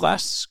more with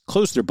less,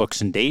 close their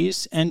books in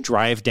days, and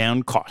drive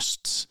down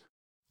costs.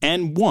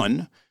 And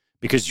 1,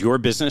 because your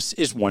business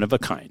is one of a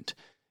kind.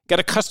 Get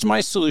a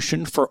customized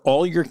solution for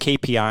all your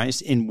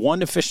KPIs in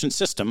one efficient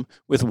system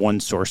with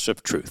one source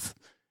of truth.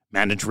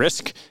 Manage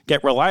risk,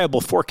 get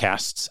reliable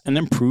forecasts, and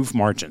improve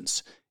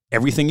margins.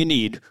 Everything you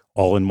need,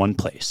 all in one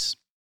place.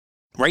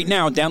 Right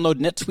now, download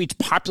NetSuite's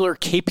popular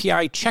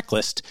KPI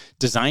checklist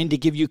designed to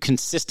give you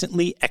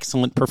consistently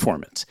excellent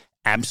performance,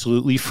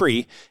 absolutely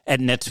free at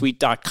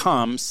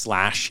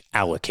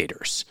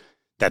netsuite.com/allocators.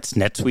 That's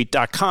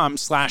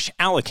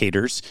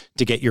netsuite.com/allocators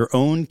to get your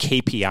own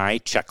KPI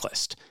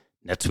checklist.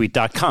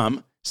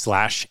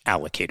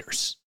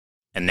 netsuite.com/allocators.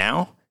 And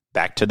now,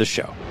 back to the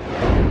show.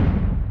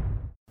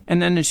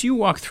 And then as you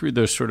walk through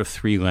those sort of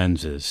 3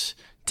 lenses,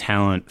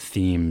 talent,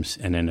 themes,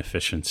 and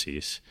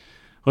inefficiencies,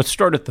 let's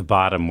start at the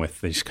bottom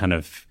with these kind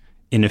of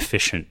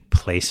inefficient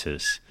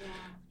places. Yeah.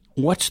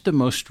 What's the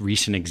most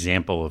recent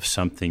example of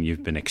something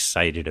you've been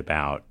excited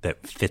about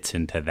that fits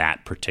into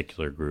that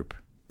particular group?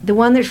 The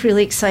one that's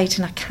really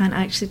exciting, I can't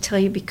actually tell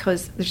you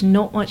because there's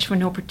not much of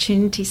an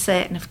opportunity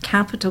set, and if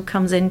capital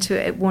comes into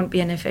it, it won't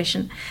be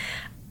inefficient.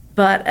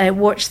 But I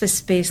watch this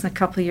space in a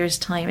couple of years'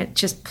 time. It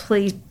just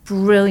plays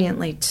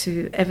brilliantly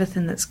to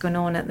everything that's going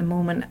on at the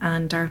moment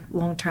and our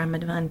long-term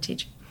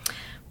advantage.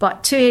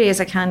 But two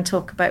areas I can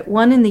talk about.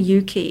 One in the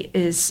UK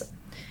is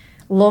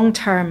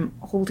long-term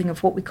holding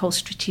of what we call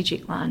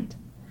strategic land.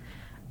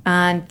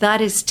 And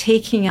that is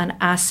taking an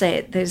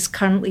asset that is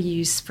currently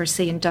used for,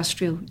 say,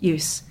 industrial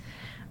use.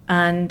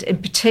 And in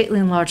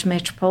particularly in large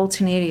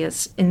metropolitan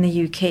areas in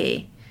the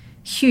UK,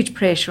 huge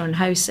pressure on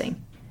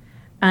housing.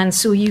 And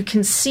so you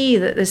can see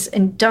that this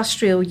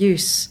industrial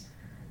use,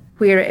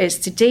 where it is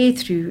today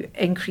through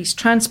increased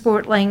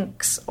transport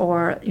links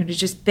or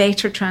just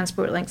better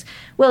transport links,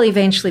 will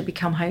eventually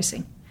become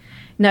housing.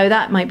 Now,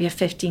 that might be a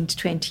 15 to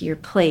 20-year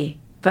play.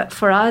 But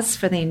for us,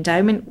 for the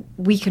endowment,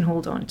 we can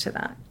hold on to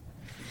that.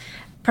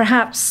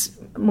 Perhaps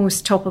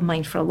most top of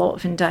mind for a lot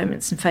of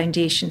endowments and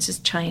foundations is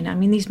China. I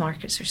mean, these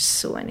markets are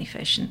so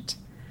inefficient.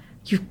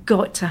 You've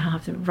got to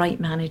have the right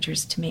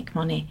managers to make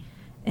money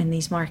in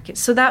these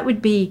markets. So that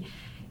would be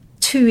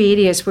two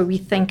areas where we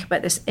think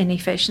about this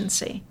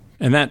inefficiency.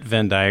 And that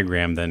Venn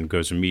diagram then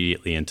goes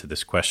immediately into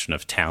this question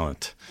of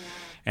talent.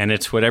 And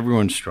it's what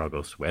everyone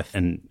struggles with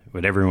and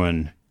what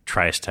everyone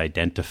tries to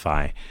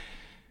identify.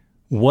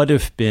 What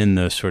have been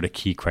the sort of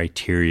key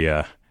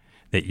criteria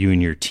that you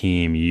and your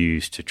team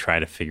use to try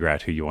to figure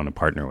out who you want to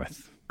partner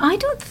with? I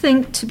don't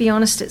think, to be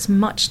honest, it's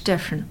much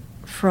different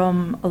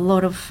from a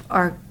lot of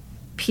our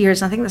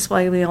peers. I think that's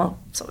why we all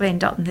sort of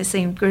end up in the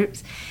same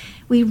groups.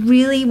 We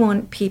really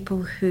want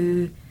people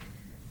who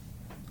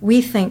we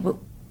think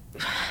will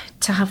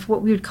to have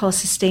what we would call a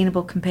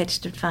sustainable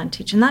competitive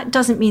advantage. And that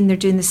doesn't mean they're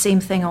doing the same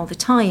thing all the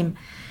time,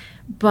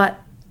 but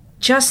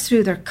just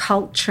through their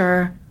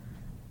culture,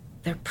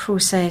 their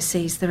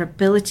processes, their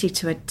ability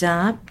to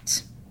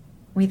adapt,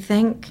 we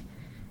think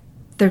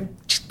they're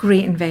just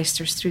great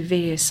investors through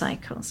various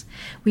cycles.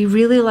 We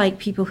really like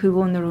people who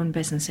own their own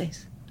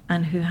businesses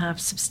and who have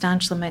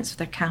substantial amounts of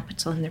their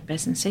capital in their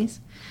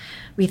businesses.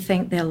 We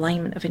think the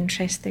alignment of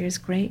interest there is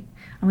great.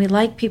 And we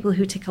like people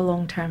who take a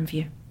long-term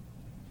view.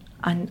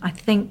 And I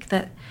think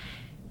that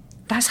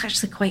that's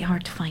actually quite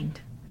hard to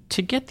find.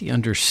 To get the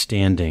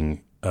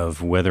understanding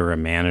of whether a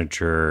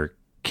manager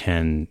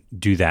can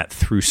do that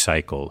through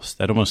cycles,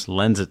 that almost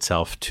lends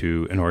itself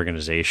to an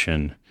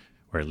organization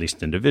or at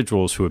least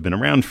individuals who have been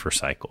around for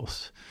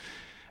cycles.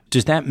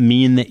 Does that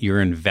mean that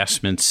your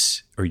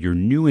investments or your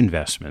new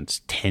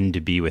investments tend to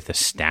be with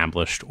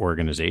established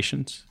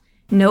organizations?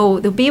 No,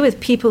 they'll be with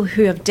people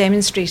who have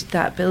demonstrated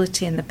that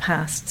ability in the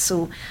past.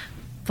 So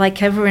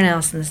like everyone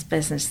else in this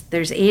business,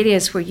 there's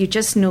areas where you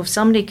just know if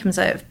somebody comes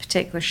out of a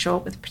particular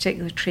shop with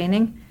particular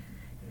training,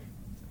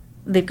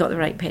 they've got the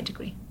right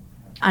pedigree.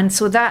 And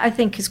so that, I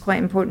think, is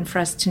quite important for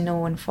us to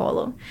know and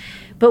follow.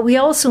 But we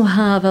also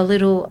have a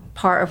little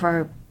part of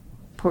our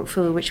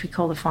portfolio which we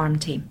call the farm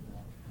team.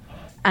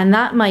 And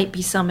that might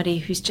be somebody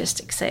who's just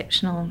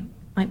exceptional,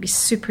 might be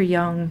super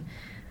young,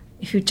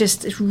 who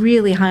just is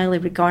really highly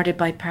regarded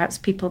by perhaps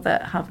people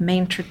that have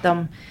mentored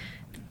them.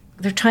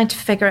 They're trying to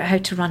figure out how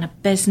to run a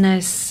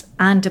business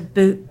and a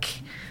book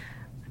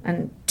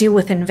and deal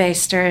with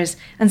investors.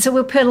 And so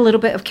we'll put a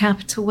little bit of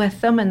capital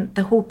with them. And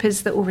the hope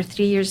is that over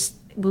 3 years,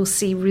 we'll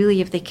see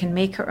really if they can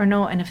make it or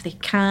not. And if they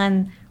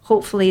can,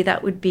 hopefully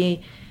that would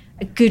be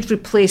a good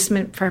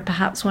replacement for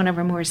perhaps one of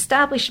our more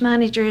established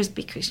managers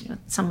because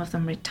some of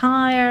them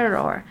retire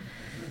or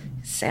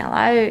sell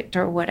out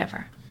or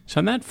whatever. So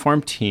on that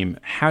farm team,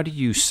 how do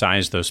you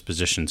size those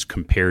positions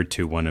compared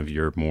to one of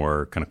your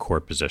more kind of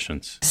core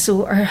positions?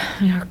 So our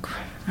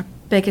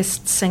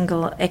biggest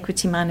single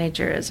equity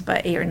manager is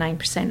about 8 or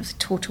 9% of the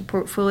total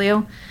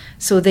portfolio.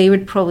 So they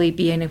would probably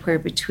be anywhere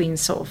between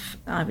sort of,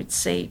 I would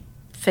say,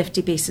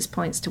 50 basis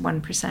points to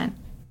 1%.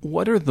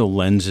 What are the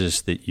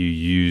lenses that you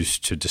use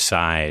to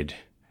decide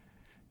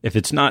if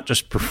it's not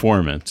just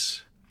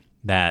performance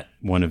that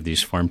one of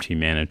these farm team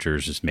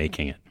managers is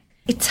making it?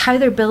 It's how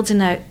they're building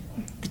out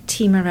the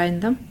team around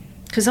them.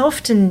 Because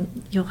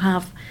often you'll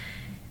have,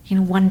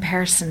 one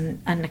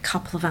person and a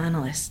couple of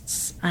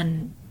analysts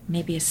and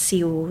maybe a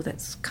CEO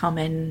that's come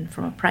in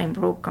from a prime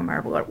broker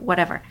or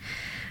whatever.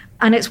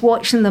 And it's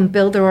watching them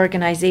build their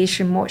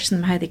organization, watching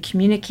them how they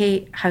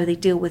communicate, how they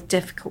deal with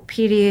difficult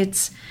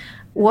periods,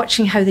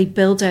 watching how they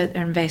build out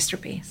their investor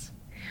base,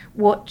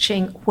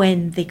 watching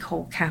when they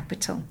call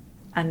capital.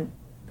 And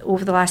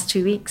over the last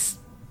 2 weeks,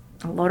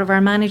 a lot of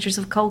our managers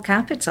have called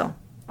capital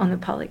on the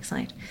public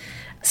side.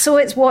 So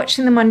it's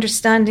watching them,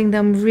 understanding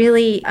them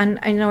really, and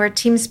I know our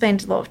team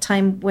spend a lot of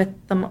time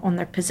with them on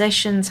their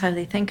positions, how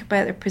they think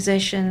about their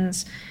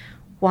positions,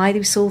 why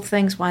they've sold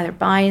things, why they're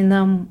buying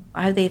them,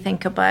 how they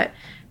think about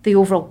the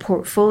overall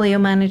portfolio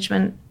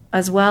management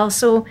as well.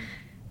 So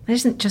there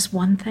isn't just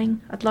one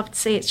thing. I'd love to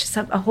say it's just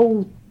a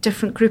whole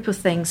different group of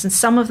things, and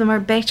some of them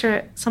are better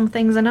at some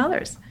things than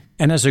others.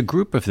 And as a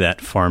group of that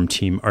farm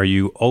team, are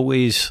you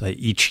always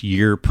each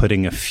year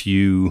putting a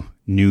few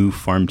new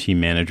farm team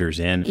managers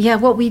in? Yeah,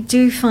 what we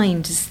do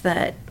find is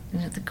that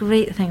the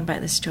great thing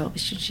about this job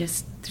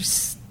is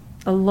there's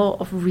a lot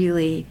of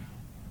really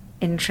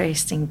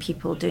interesting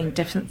people doing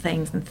different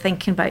things and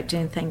thinking about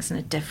doing things in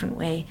a different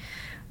way.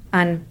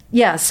 And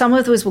yeah, some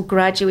of those will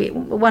graduate.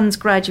 One's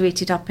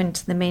graduated up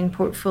into the main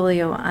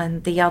portfolio,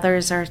 and the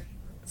others are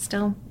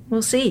still,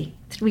 we'll see.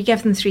 We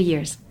give them 3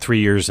 years. 3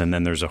 years, and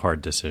then there's a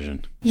hard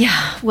decision.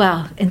 Yeah,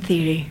 well, in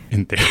theory.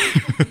 In theory.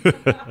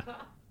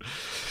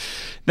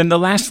 Then the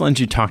last lens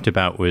you talked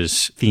about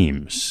was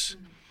themes.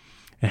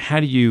 And how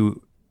do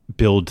you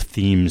build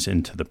themes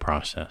into the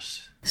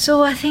process?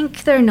 So I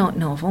think they're not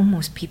novel.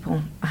 Most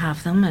people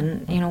have them.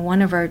 And,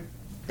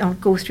 I'll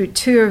go through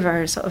two of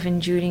our sort of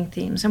enduring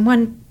themes. And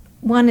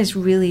one is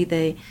really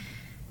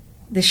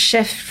the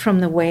shift from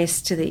the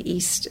West to the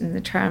East in the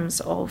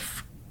terms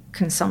of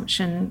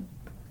consumption,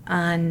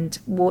 and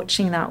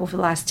watching that over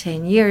the last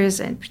 10 years,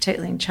 and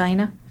particularly in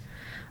China.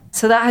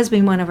 So that has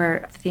been one of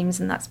our themes,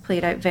 and that's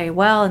played out very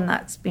well, and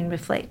that's been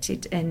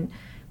reflected in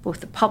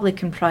both the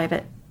public and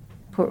private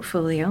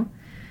portfolio.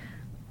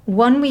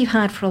 One we've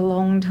had for a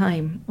long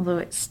time, although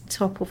it's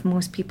top of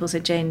most people's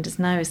agendas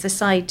now, is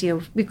this idea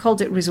of, we called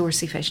it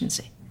resource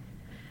efficiency.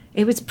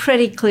 It was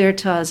pretty clear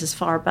to us as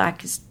far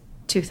back as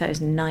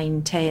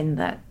 2009-10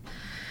 that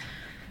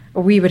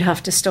we would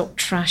have to stop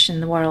trashing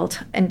the world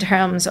in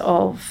terms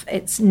of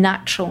its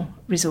natural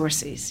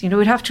resources.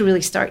 We'd have to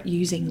really start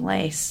using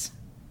less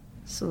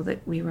so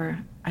that we were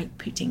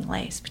outputting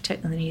less,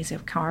 particularly in the area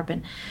of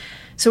carbon.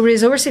 So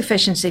resource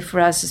efficiency for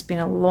us has been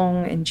a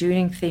long,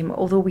 enduring theme,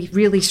 although we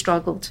really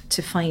struggled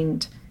to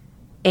find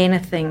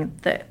anything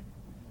that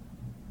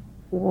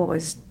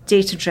was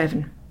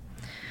data-driven,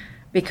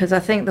 because I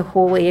think the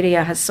whole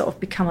area has sort of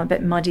become a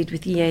bit muddied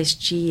with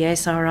ESG,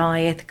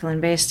 SRI, ethical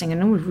investing,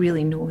 and no one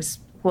really knows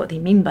what they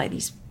mean by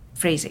these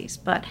phrases.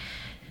 But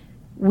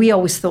we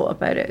always thought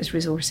about it as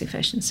resource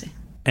efficiency.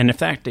 And if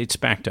that dates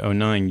back to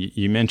 2009,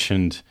 you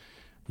mentioned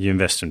you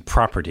invest in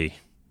property.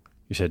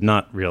 You said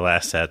not real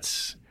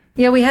assets.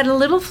 Yeah, we had a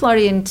little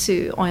flurry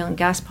into oil and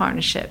gas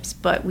partnerships,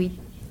 but we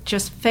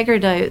just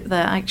figured out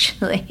that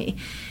actually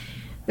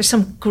there's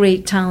some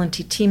great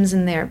talented teams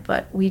in there,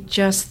 but we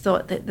just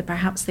thought that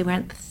perhaps they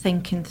weren't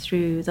thinking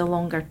through the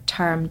longer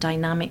term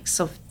dynamics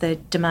of the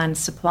demand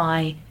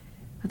supply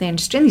of the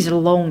industry. And these are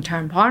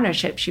long-term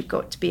partnerships you've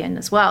got to be in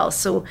as well.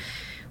 So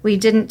we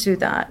didn't do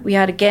that. We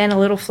had, again, a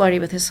little flurry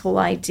with this whole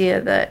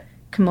idea that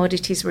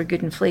commodities were a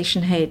good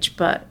inflation hedge,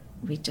 but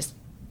we just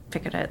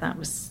figured out that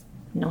was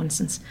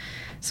nonsense.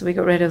 So we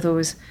got rid of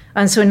those.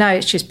 And so now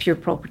it's just pure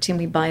property, and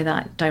we buy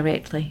that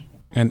directly.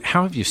 And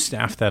how have you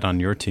staffed that on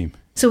your team?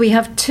 So we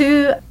have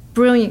two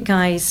brilliant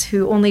guys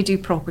who only do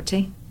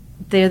property.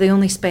 They're the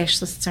only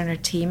specialists on our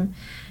team.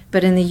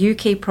 But in the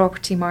UK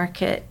property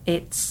market,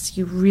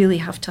 you really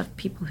have to have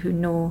people who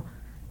know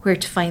where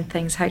to find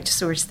things, how to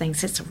source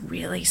things. It's a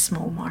really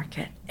small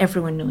market.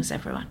 Everyone knows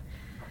everyone.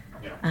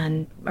 Yeah.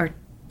 And our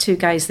two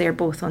guys there,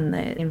 both on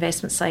the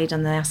investment side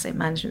and the asset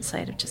management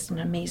side, have just done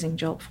an amazing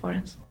job for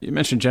us. You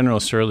mentioned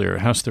generalists earlier.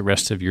 How's the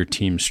rest of your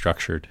team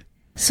structured?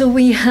 So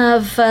we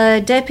have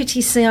a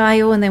deputy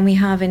CIO, and then we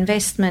have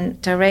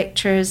investment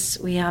directors.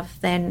 We have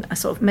then a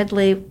sort of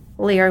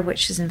mid-layer,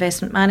 which is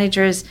investment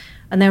managers.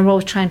 And then we're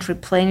all trying to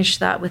replenish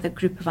that with a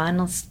group of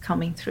analysts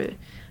coming through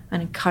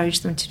and encourage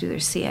them to do their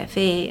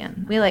CFA.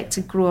 And we like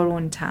to grow our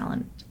own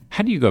talent.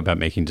 How do you go about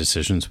making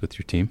decisions with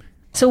your team?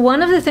 So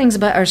one of the things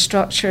about our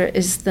structure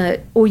is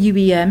that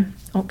OUEM,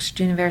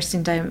 Oxford University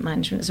Endowment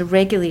Management, is a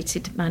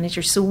regulated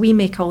manager. So we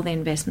make all the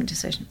investment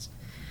decisions.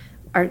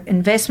 Our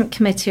investment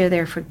committee are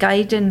there for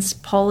guidance,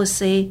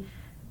 policy,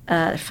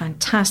 a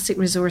fantastic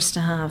resource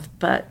to have.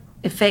 But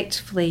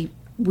effectively,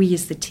 we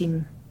as the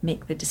team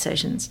make the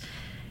decisions.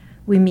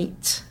 We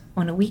meet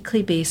on a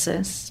weekly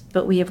basis,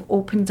 but we have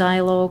open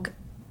dialogue.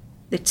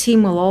 The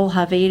team will all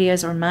have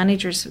areas or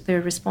managers that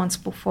they're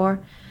responsible for,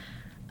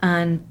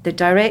 and the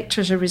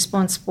directors are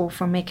responsible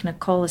for making a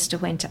call as to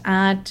when to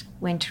add,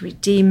 when to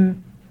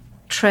redeem,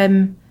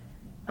 trim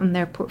on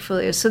their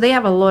portfolio. So they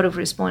have a lot of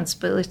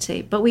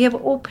responsibility, but we have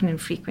open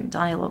and frequent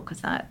dialogue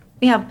with that.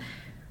 We have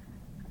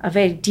a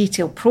very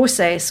detailed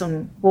process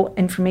on what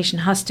information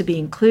has to be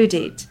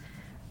included.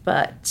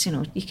 But,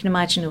 you can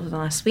imagine over the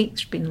last week,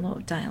 there's been a lot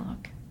of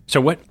dialogue. So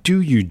what do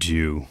you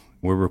do?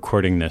 We're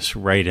recording this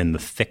right in the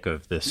thick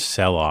of this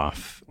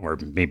sell-off, or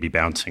maybe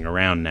bouncing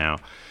around now.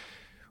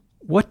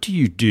 What do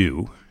you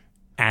do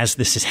as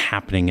this is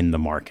happening in the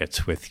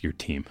markets with your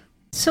team?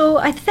 So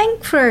I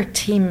think for our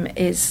team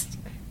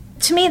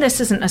to me,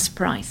 this isn't a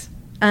surprise.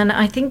 And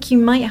I think you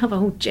might have a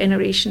whole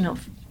generation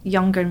of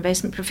younger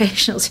investment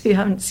professionals who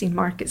haven't seen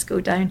markets go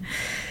down.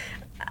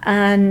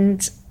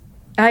 And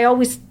I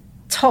always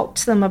talk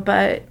to them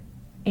about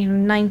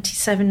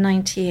 97,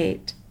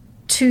 98,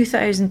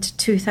 2000 to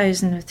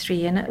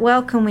 2003. And at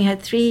Wellcome, we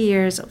had 3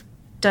 years of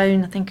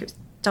down, I think it was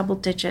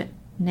double-digit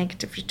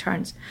negative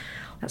returns.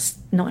 That's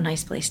not a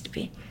nice place to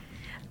be.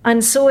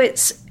 And so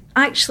it's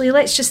actually,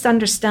 let's just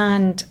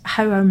understand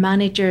how our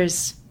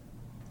managers,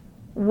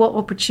 what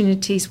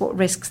opportunities, what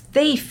risks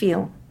they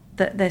feel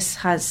that this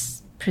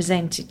has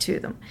presented to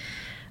them.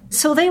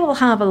 So they will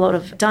have a lot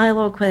of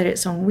dialogue, whether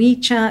it's on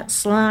WeChat,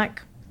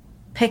 Slack,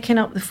 picking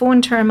up the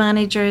phone to our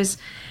managers.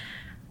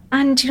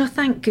 And,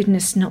 thank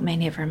goodness not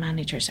many of our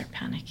managers are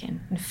panicking.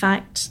 In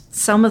fact,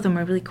 some of them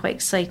are really quite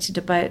excited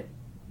about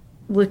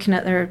looking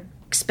at their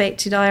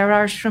expected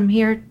IRRs from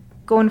here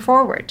going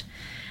forward.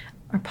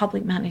 Our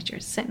public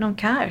managers sitting on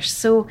cash.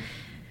 So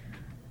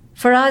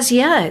for us,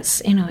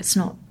 it's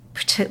not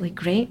particularly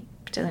great,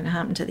 particularly when it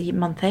happened at the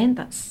month end.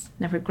 That's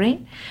never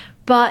great.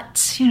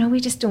 But, we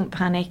just don't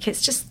panic.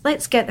 It's just,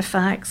 let's get the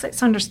facts.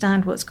 Let's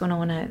understand what's going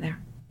on out there.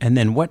 And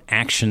then what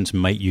actions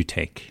might you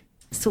take?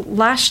 So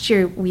last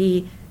year,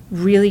 we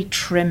really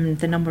trimmed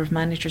the number of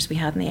managers we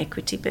had in the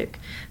equity book.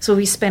 So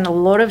we spent a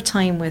lot of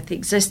time with the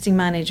existing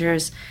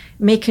managers,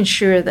 making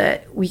sure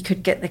that we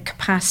could get the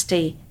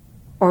capacity,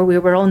 or we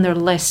were on their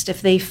list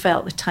if they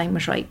felt the time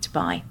was right to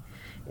buy.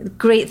 The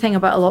great thing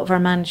about a lot of our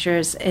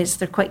managers is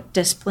they're quite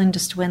disciplined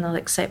as to when they'll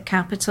accept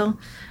capital.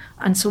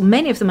 And so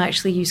many of them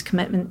actually use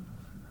commitment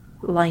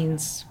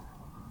lines,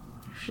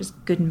 which is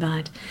good and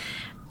bad.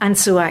 And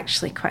so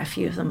actually quite a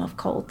few of them have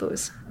called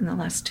those in the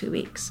last 2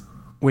 weeks.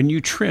 When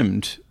you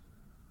trimmed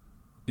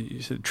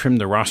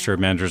the roster of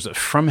managers,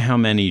 from how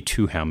many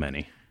to how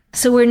many?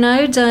 So we're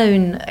now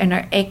down in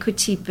our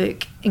equity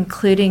book,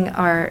 including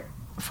our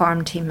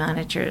farm team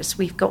managers.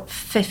 We've got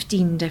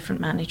 15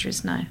 different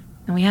managers now,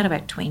 and we had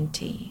about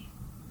 20.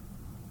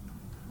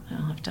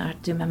 I'll have to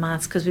do my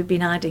maths because we've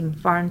been adding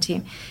farm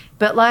team.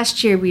 But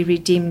last year we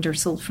redeemed or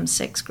sold from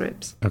 6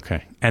 groups.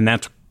 Okay. And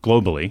that's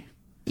globally?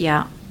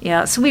 Yeah.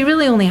 So we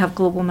really only have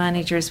global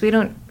managers. We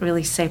don't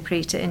really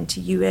separate it into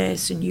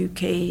US and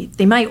UK.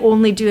 They might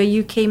only do a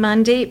UK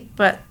mandate,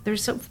 but they're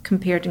sort of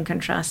compared and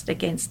contrasted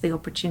against the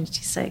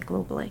opportunity set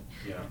globally.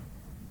 Yeah.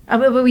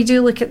 But we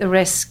do look at the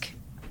risk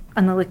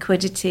and the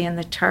liquidity and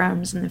the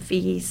terms and the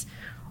fees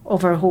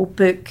of our whole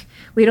book.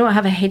 We don't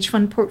have a hedge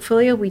fund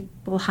portfolio. We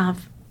will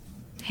have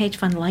hedge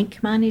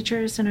fund-like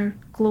managers in our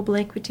global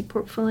equity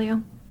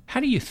portfolio. How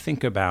do you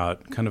think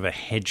about kind of a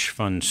hedge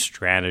fund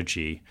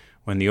strategy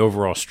when the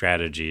overall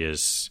strategy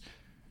is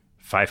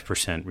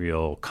 5%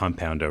 real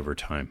compound over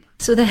time?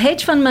 So the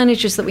hedge fund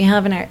managers that we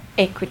have in our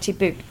equity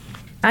book,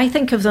 I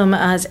think of them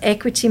as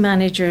equity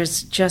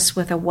managers just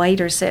with a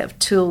wider set of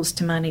tools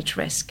to manage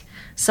risk.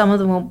 Some of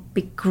them will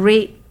be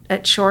great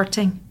at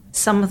shorting.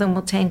 Some of them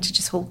will tend to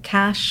just hold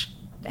cash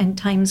in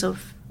times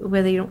of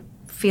where they don't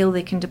feel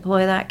they can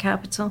deploy that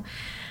capital.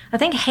 I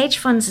think hedge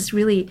funds is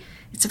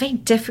it's a very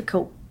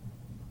difficult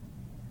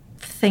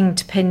thing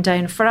to pin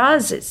down. For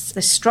us, it's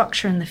the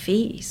structure and the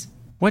fees.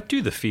 What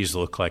do the fees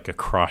look like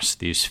across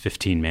these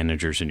 15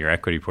 managers in your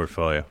equity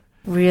portfolio?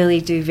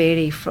 Really do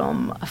vary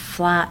from a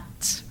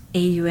flat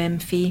AUM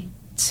fee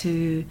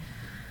to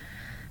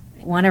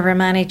one of our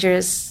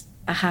managers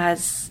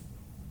has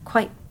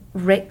quite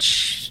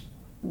rich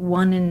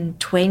 1 in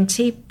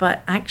 20,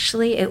 but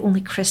actually it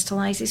only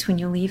crystallizes when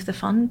you leave the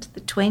fund, the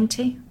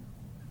 20.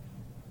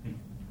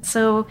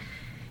 So,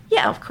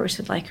 yeah, of course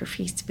we'd like our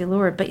fees to be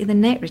lower, but the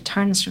net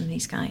returns from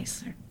these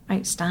guys are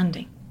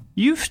outstanding.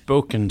 You've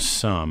spoken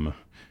some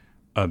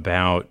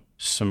about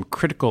some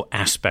critical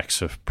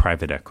aspects of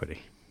private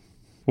equity.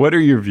 What are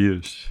your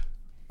views?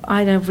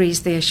 I have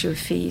raised the issue of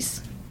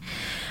fees.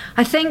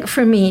 I think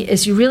for me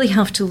is you really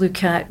have to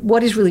look at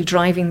what is really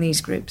driving these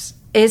groups.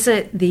 Is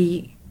it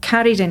the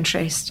carried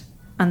interest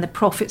and the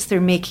profits they're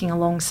making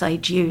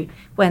alongside you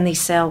when they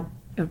sell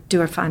or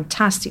do a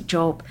fantastic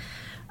job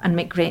and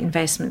make great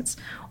investments?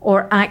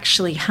 Or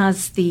actually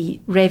has the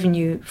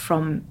revenue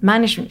from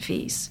management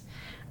fees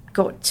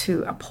got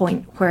to a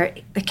point where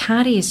the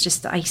carry is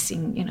just the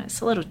icing,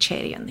 it's a little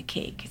cherry on the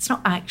cake. It's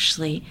not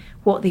actually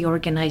what the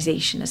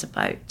organisation is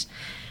about.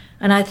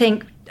 And I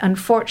think,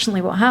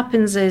 unfortunately, what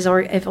happens is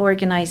if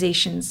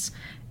organisations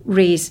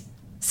raise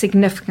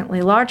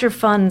significantly larger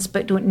funds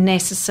but don't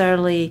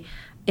necessarily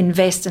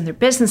invest in their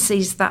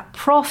businesses, that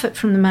profit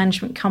from the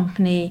management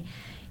company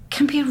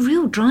can be a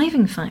real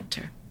driving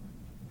factor.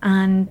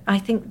 And I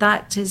think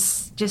that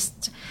is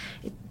just,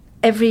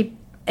 every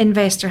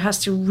investor has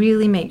to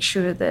really make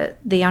sure that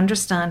they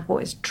understand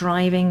what is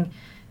driving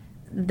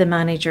the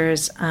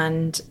managers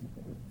and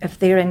if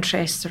their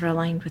interests are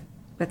aligned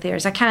with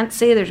theirs. I can't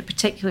say there's a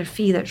particular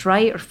fee that's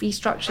right or fee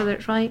structure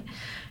that's right,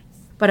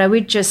 but I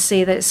would just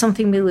say that it's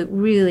something we look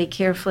really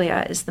carefully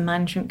at is the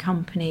management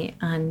company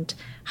and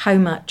how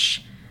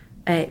much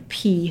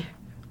P,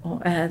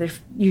 there's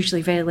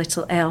usually very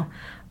little L,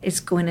 is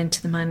going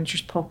into the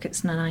manager's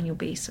pockets on an annual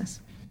basis.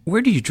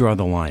 Where do you draw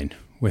the line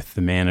with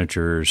the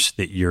managers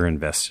that you're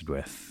invested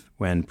with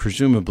when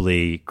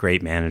presumably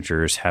great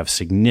managers have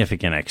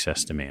significant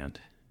excess demand?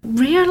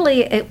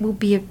 Rarely it will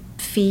be a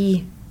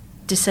fee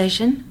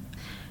decision.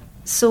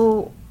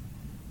 So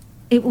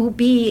it will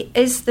be,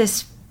 is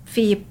this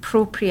fee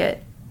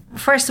appropriate?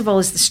 First of all,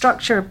 is the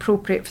structure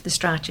appropriate for the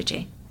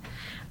strategy?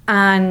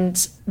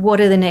 And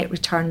what are the net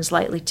returns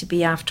likely to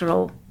be after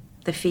all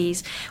the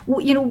fees?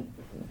 Well,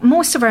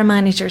 most of our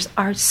managers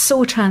are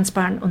so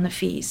transparent on the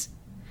fees.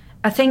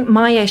 I think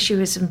my issue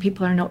is when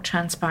people are not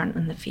transparent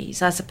on the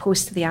fees as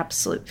opposed to the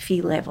absolute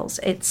fee levels.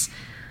 It's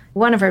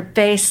one of our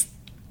best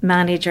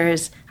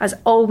managers has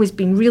always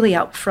been really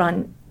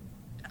upfront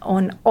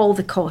on all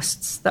the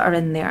costs that are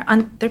in there.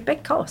 And they're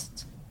big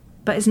costs,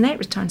 but his net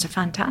returns are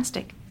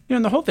fantastic.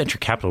 In the whole venture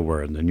capital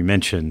world, and you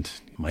mentioned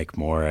Mike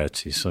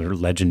Moritz, these sort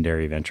of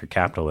legendary venture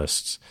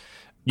capitalists,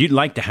 you'd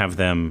like to have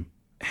them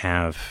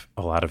have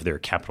a lot of their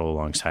capital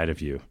alongside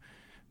of you.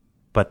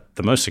 But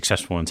the most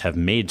successful ones have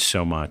made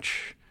so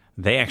much,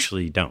 they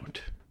actually don't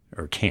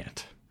or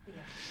can't. Yeah.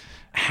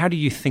 How do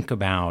you think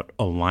about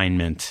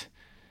alignment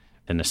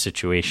in a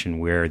situation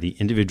where the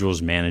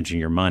individuals managing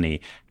your money,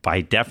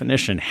 by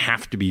definition,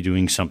 have to be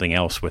doing something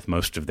else with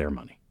most of their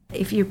money?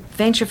 If your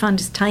venture fund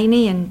is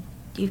tiny and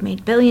you've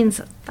made billions,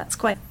 that's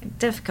quite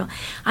difficult.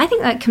 I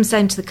think that comes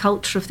down to the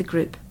culture of the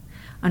group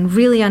and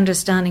really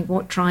understanding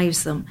what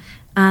drives them.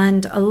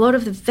 And a lot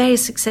of the very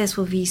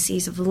successful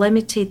VCs have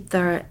limited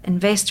their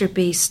investor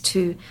base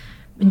to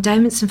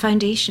endowments and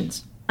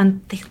foundations.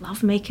 And they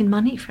love making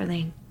money for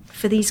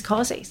these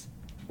causes.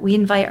 We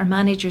invite our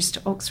managers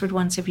to Oxford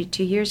once every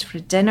 2 years for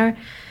a dinner.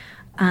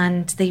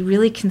 And they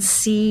really can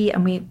see,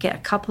 and we get a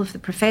couple of the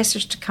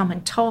professors to come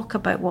and talk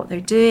about what they're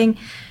doing.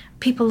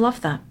 People love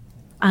that.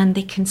 And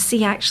they can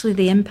see actually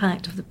the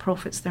impact of the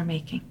profits they're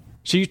making.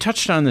 So you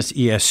touched on this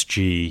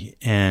ESG,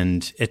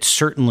 and it's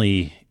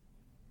certainly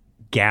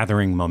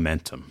gathering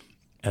momentum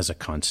as a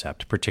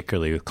concept,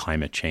 particularly with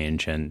climate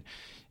change. And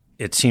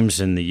it seems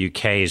in the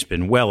UK has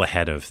been well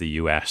ahead of the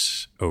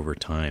US over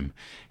time.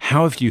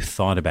 How have you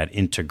thought about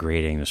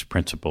integrating those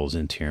principles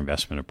into your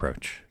investment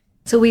approach?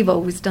 So we've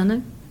always done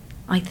it.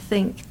 I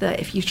think that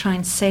if you try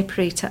and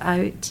separate it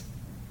out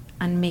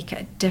and make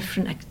it a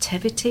different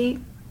activity,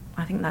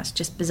 I think that's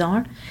just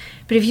bizarre.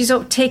 But if you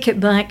sort of take it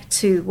back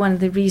to one of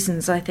the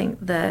reasons I think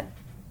that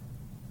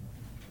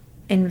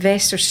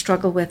investors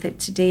struggle with it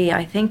today,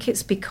 I think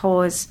it's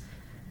because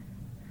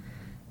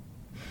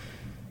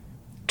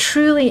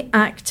truly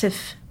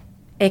active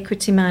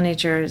equity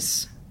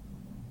managers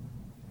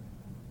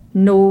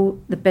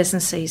know the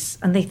businesses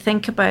and they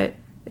think about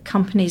the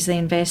companies they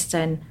invest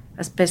in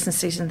as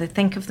businesses and they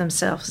think of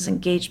themselves as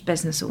engaged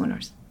business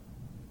owners.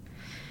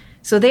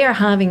 So they are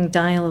having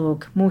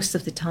dialogue most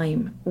of the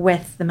time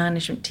with the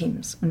management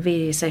teams on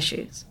various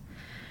issues.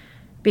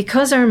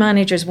 Because our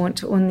managers want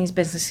to own these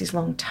businesses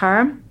long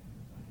term,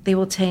 they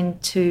will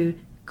tend to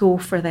go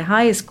for the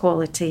highest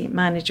quality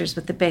managers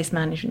with the best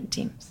management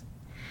teams.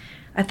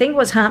 I think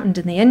what's happened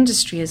in the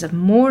industry is that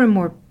more and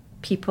more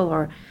people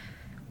or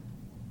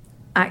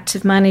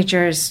active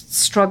managers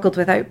struggled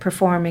with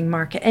outperforming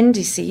market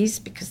indices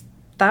because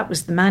that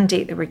was the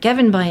mandate they were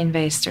given by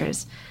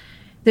investors.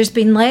 There's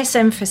been less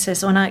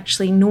emphasis on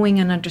actually knowing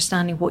and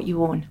understanding what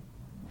you own.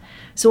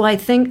 So I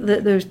think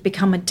that there's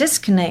become a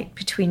disconnect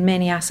between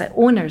many asset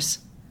owners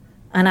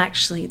and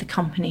actually the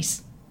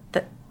companies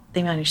that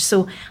they manage.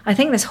 So I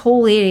think this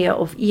whole area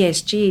of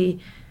ESG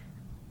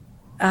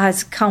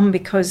has come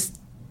because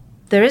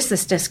there is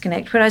this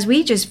disconnect, whereas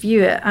we just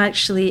view it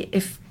actually,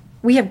 if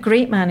we have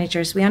great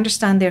managers, we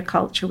understand their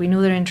culture, we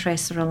know their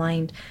interests are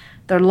aligned,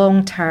 they're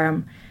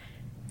long-term,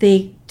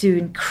 they do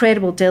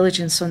incredible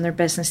diligence on their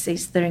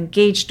businesses, they're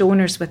engaged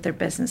owners with their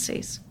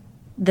businesses,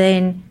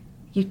 then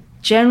you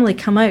generally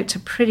come out to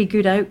a pretty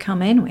good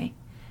outcome anyway.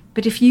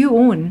 But if you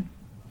own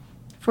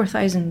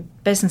 4,000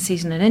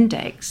 businesses in an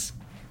index,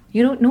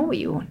 you don't know what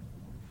you own.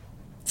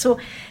 So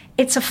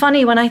it's a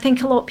funny one. I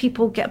think a lot of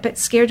people get a bit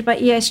scared about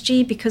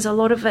ESG because a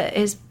lot of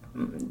it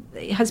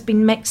has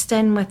been mixed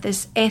in with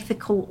this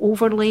ethical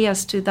overlay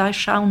as to thou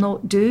shall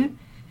not do.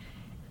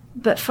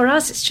 But for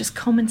us, it's just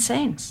common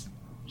sense.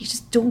 You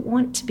just don't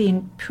want to be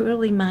in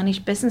poorly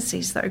managed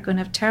businesses that are going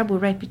to have terrible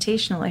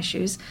reputational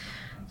issues.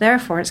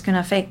 Therefore, it's going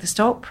to affect the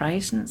stock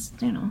price, and it's,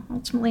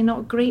 ultimately not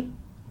a great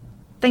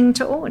thing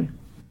to own.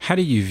 How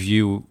do you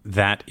view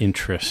that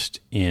interest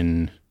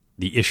in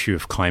the issue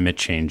of climate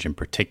change in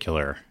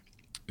particular,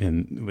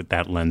 with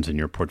that lens in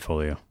your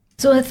portfolio?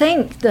 So I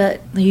think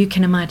that you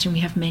can imagine we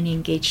have many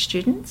engaged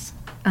students,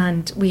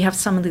 and we have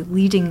some of the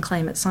leading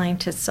climate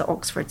scientists at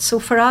Oxford. So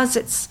for us,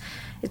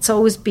 it's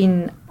always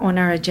been on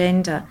our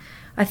agenda.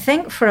 I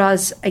think for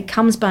us, it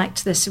comes back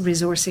to this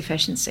resource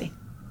efficiency.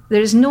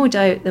 There is no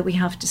doubt that we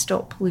have to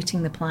stop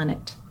polluting the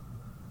planet.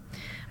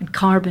 And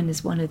carbon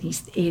is one of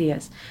these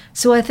areas.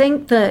 So I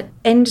think that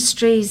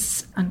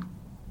industries and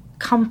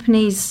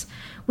companies,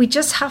 we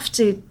just have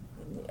to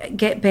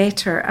get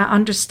better at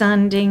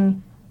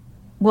understanding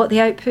what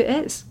the output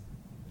is.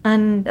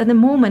 And at the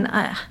moment,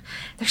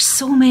 there's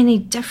so many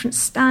different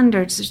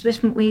standards, there's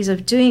different ways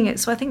of doing it.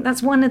 So I think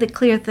that's one of the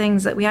clear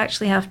things that we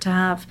actually have to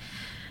have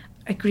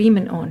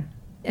agreement on.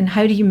 And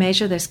how do you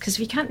measure this? Because if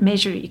you can't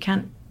measure it, you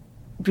can't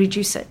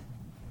reduce it.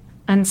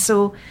 And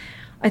so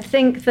I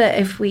think that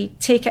if we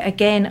take it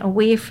again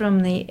away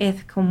from the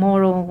ethical,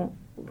 moral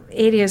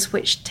areas,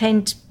 which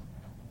tend to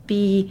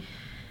be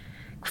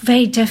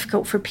very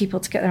difficult for people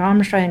to get their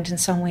arms around in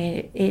some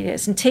way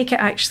areas, and take it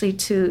actually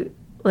to,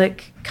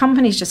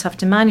 companies just have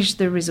to manage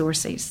their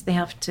resources. They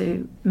have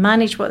to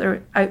manage what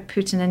they're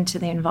outputting into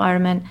the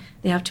environment.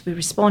 They have to be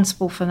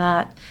responsible for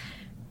that.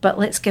 But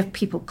let's give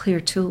people clear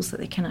tools that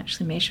they can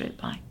actually measure it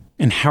by.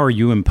 And how are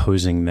you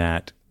imposing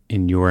that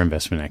in your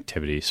investment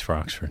activities for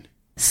Oxford?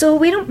 So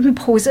we don't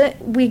impose it.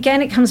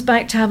 It comes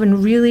back to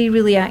having really,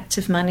 really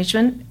active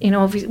management.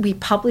 We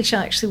publish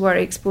actually where our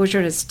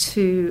exposure is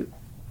to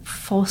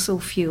fossil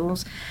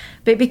fuels.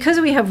 But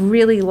because we have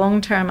really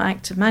long-term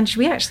active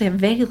management, we actually have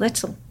very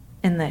little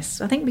in this.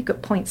 So I think we've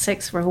got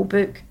 0.6 for our whole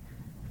book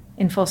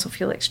in fossil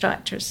fuel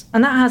extractors.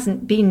 And that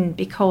hasn't been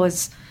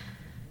because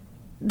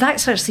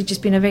that's actually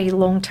just been a very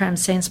long-term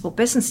sensible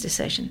business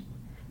decision.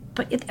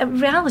 But the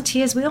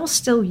reality is we all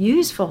still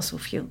use fossil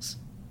fuels.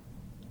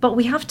 But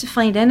we have to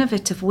find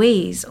innovative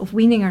ways of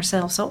weaning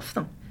ourselves off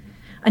them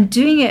and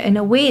doing it in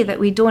a way that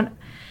we don't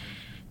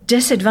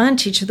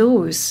disadvantage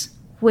those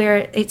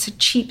where it's a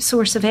cheap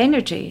source of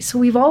energy. So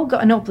we've all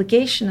got an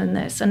obligation in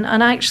this. And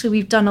actually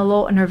we've done a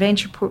lot in our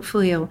venture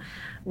portfolio.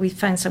 We've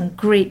found some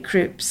great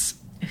groups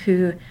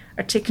who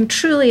are taking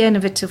truly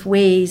innovative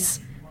ways,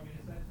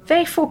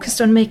 very focused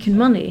on making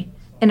money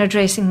in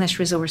addressing this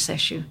resource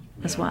issue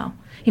as well.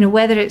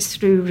 Whether it's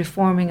through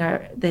reforming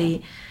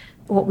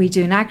what we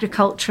do in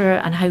agriculture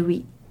and how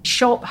we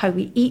shop, how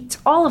we eat,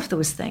 all of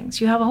those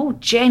things. You have a whole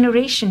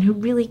generation who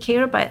really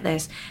care about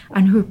this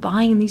and who are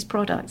buying these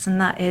products. And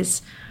that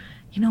is,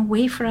 a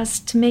way for us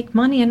to make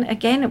money. And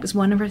again, it was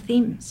one of our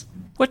themes.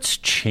 What's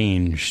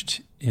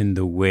changed in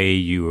the way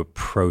you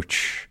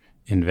approach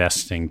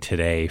investing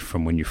today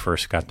from when you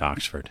first got to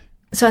Oxford?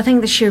 So I think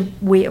the sheer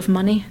weight of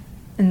money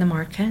in the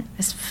market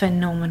is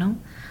phenomenal.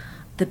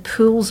 The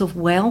pools of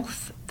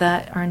wealth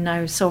that are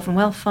now sovereign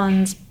wealth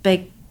funds,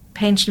 big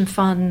pension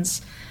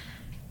funds,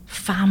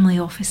 family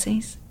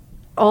offices,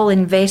 all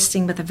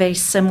investing with a very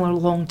similar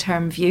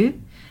long-term view.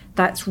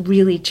 That's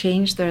really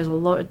changed. There's a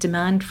lot of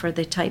demand for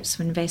the types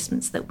of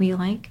investments that we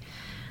like.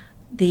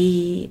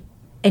 The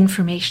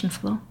information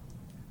flow,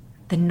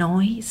 the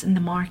noise in the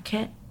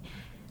market.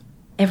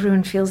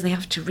 Everyone feels they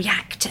have to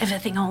react to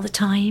everything all the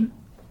time.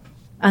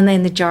 And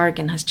then the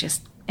jargon has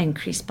just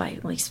increased by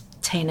at least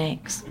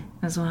 10x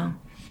as well.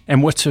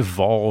 And what's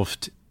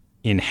evolved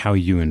in how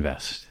you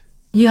invest?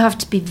 You have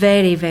to be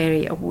very,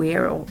 very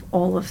aware of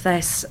all of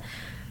this.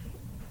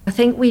 I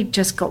think we've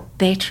just got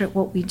better at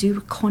what we do.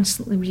 We're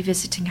constantly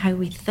revisiting how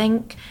we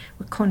think.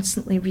 We're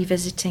constantly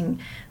revisiting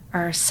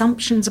our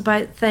assumptions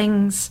about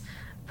things.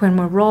 When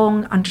we're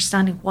wrong,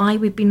 understanding why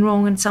we've been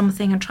wrong on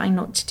something and trying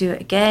not to do it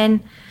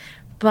again.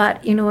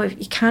 But,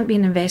 you can't be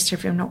an investor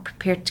if you're not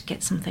prepared to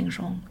get some things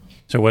wrong.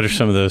 So what are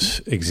some of those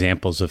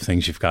examples of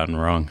things you've gotten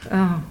wrong?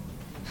 Oh.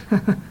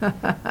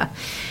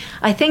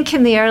 I think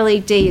in the early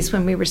days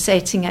when we were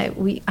setting out,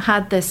 we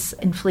had this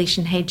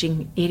inflation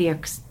hedging area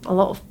because a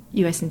lot of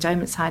US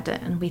endowments had it,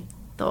 and we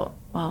thought,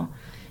 well,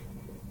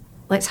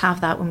 let's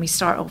have that when we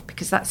start off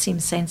because that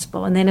seems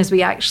sensible. And then as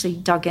we actually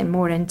dug in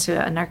more into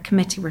it, and our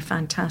committee were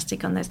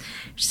fantastic on this,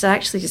 she said,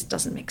 actually just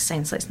doesn't make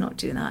sense, let's not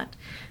do that.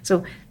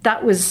 So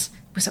that was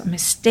a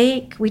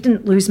mistake. We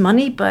didn't lose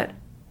money, but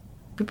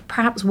we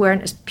perhaps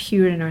weren't as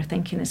pure in our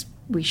thinking as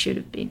we should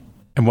have been.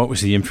 And what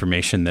was the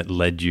information that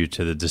led you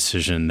to the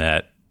decision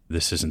that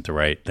this isn't the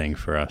right thing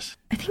for us?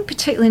 I think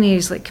particularly in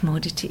areas like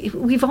commodity,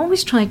 we've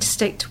always tried to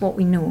stick to what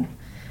we know.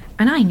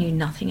 And I knew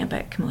nothing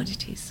about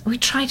commodities. We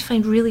tried to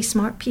find really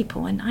smart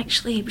people, and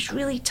actually it was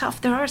really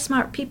tough. There are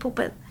smart people,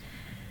 but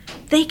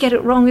they get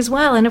it wrong as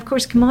well. And of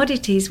course,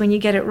 commodities, when you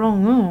get it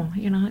wrong,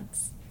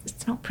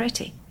 it's not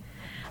pretty.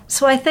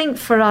 So I think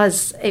for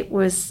us, it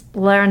was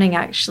learning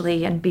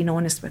actually and being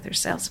honest with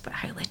ourselves about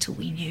how little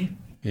we knew.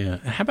 Yeah.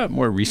 How about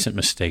more recent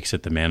mistakes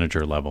at the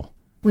manager level?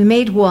 We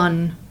made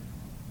one.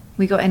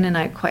 We got in and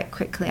out quite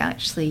quickly,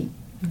 actually.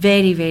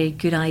 Very, very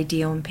good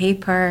idea on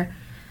paper.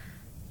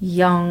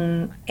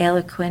 Young,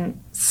 eloquent,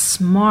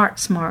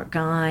 smart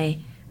guy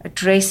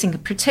addressing a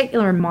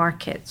particular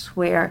market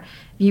where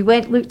you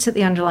looked at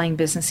the underlying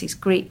businesses,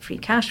 great free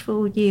cash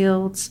flow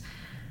yields.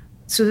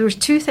 So there was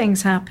two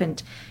things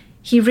happened.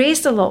 He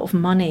raised a lot of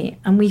money,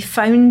 and we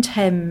found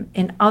him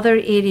in other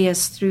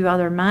areas through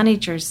other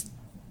managers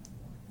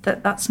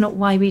that's not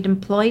why we'd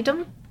employed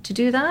him to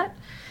do that.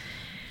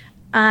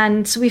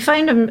 And so we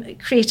found him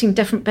creating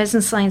different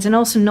business lines and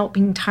also not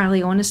being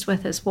entirely honest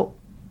with us what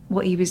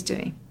he was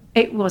doing.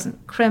 It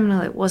wasn't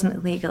criminal, it wasn't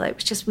illegal, it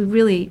was just we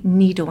really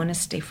need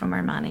honesty from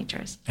our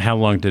managers. How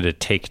long did it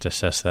take to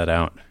suss that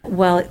out?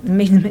 Well, it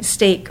made the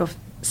mistake of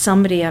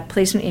a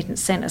placement agent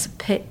sent us a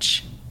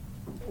pitch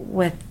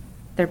with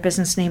their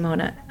business name on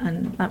it,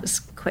 and that was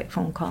a quick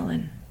phone call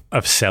in.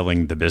 Of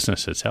selling the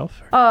business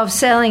itself? Of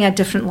selling a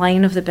different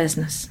line of the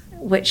business,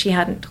 which he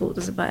hadn't told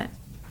us about.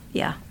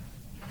 Yeah.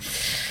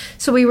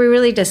 So we were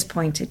really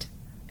disappointed,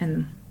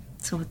 and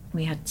so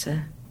we had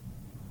to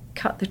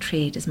cut the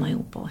trade, as my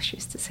old boss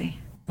used to say.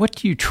 What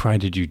do you try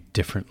to do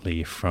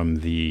differently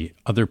from the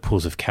other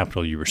pools of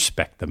capital you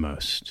respect the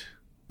most?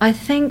 I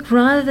think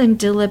rather than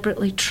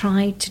deliberately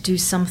try to do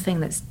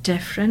something that's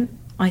different,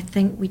 I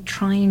think we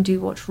try and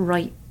do what's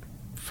right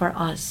for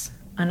us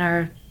and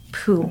our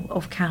pool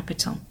of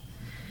capital.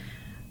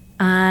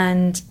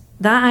 And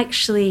that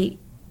actually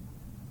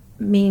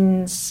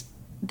means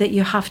that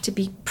you have to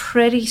be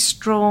pretty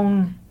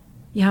strong.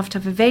 You have to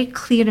have a very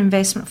clear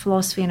investment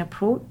philosophy and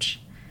approach,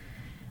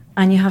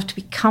 and you have to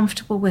be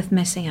comfortable with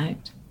missing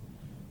out.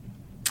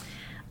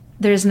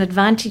 There's an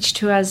advantage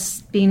to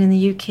us being in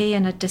the UK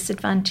and a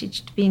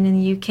disadvantage to being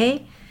in the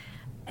UK,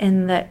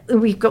 in that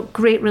we've got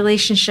great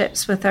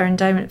relationships with our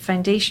Endowment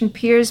Foundation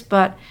peers,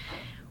 but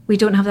we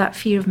don't have that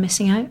fear of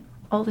missing out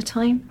all the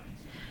time.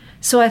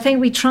 So I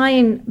think we try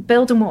and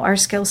build on what our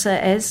skill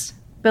set is,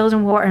 build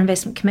on what our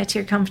investment committee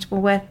are comfortable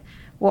with,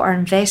 what our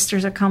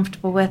investors are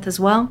comfortable with as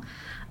well.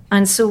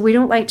 And so we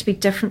don't like to be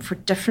different for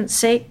different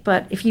sake,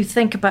 but if you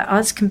think about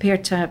us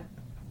compared to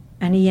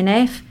an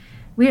E&F,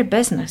 we're a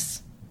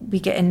business. We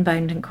get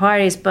inbound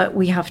inquiries, but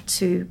we have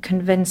to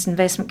convince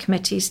investment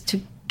committees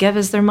to give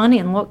us their money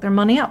and lock their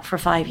money up for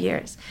 5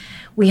 years.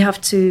 We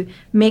have to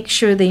make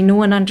sure they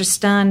know and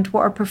understand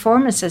what our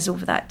performance is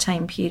over that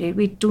time period.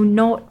 We do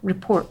not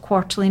report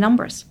quarterly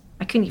numbers.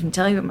 I couldn't even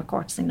tell you what my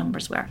quarterly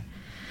numbers were.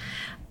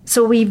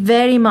 So we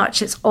very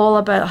much, it's all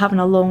about having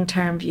a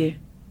long-term view.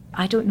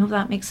 I don't know if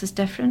that makes us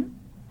different.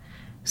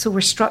 So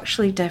we're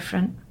structurally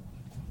different.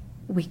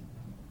 We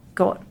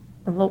got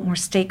a lot more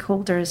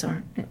stakeholders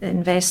or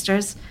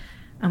investors,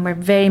 and we're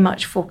very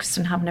much focused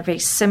on having a very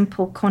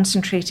simple,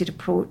 concentrated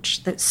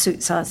approach that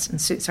suits us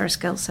and suits our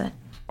skill set.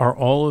 Are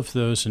all of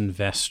those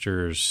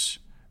investors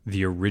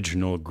the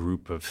original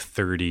group of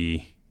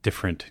 30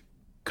 different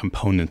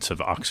components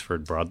of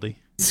Oxford broadly?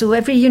 So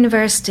every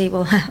university,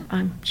 well,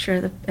 I'm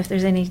sure that if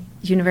there's any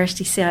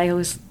university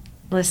CIOs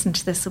listening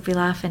to this, they'll be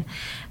laughing.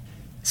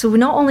 So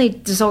not only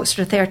does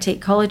Oxford have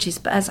 38 colleges,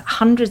 but has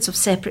hundreds of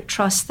separate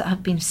trusts that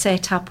have been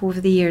set up over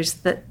the years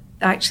that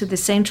actually the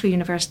central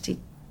university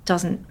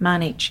doesn't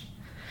manage.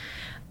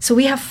 So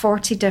we have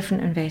 40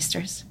 different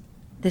investors.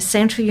 The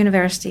central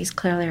university is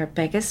clearly our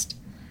biggest,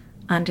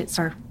 and it's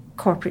our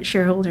corporate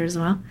shareholder as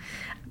well.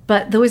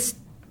 But those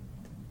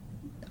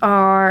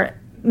are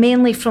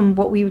mainly from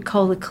what we would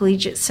call the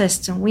collegiate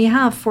system. We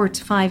have 4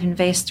 to 5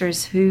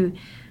 investors who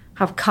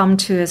have come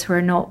to us who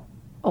are not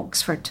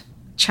Oxford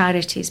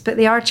charities, but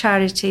they are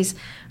charities,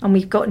 and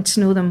we've gotten to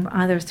know them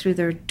either through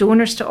their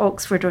donors to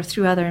Oxford or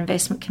through other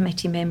investment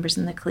committee members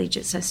in the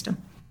collegiate system.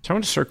 So I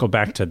want to circle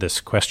back to this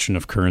question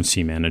of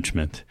currency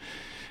management.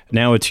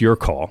 Now it's your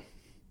call.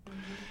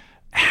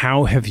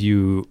 How have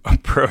you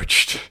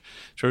approached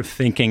sort of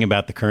thinking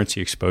about the currency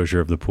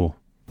exposure of the pool?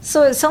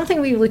 So it's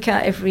something we look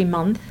at every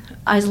month.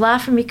 I was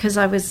laughing because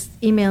I was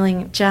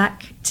emailing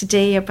Jack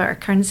today about our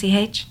currency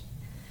hedge,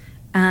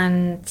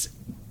 and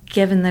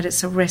given that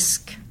it's a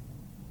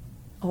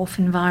risk-off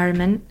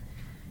environment,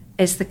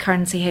 is the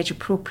currency hedge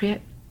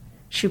appropriate?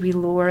 Should we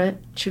lower it?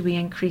 Should we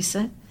increase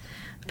it?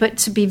 But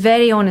to be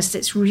very honest,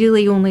 it's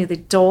really only the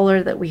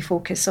dollar that we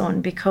focus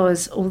on,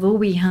 because although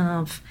we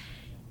have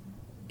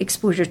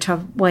exposure to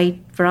a wide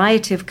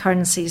variety of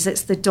currencies,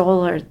 it's the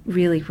dollar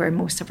really where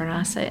most of our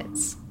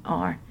assets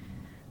are.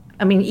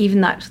 I mean,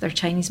 even that their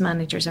Chinese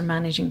managers are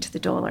managing to the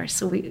dollar.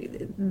 So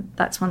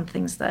that's one of the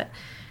things that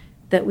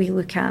we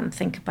look at and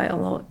think about a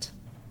lot.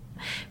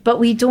 But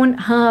we don't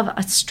have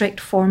a strict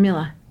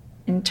formula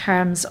in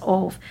terms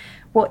of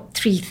what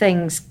 3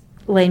 things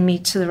lend me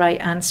to the right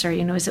answer.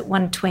 You know, is it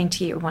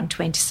 128 or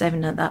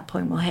 127? At that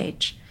point, we'll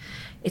hedge.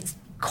 It's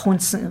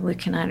constantly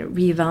looking at it,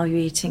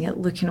 reevaluating it,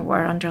 looking at what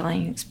our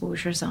underlying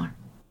exposures are.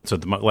 So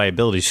the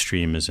liability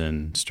stream is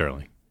in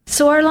sterling.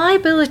 So our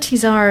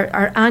liabilities are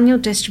our annual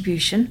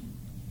distribution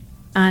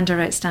and our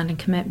outstanding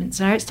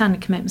commitments. Our outstanding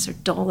commitments are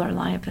dollar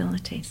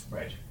liabilities.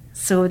 Right.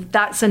 So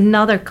that's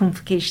another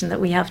complication that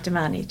we have to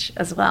manage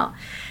as well.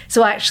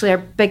 So actually our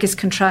biggest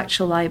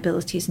contractual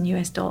liability is in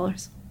US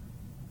dollars.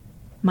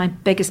 My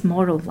biggest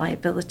moral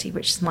liability,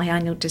 which is my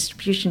annual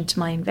distribution to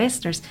my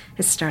investors,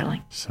 is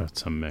sterling. So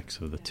it's a mix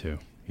of the two,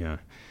 yeah.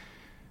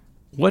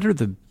 What are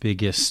the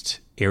biggest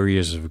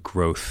areas of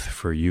growth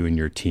for you and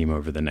your team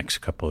over the next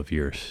couple of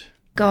years?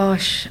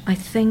 Gosh, I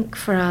think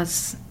for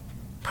us,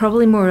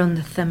 probably more on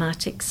the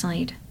thematic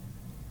side.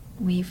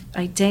 We've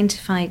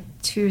identified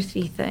 2 or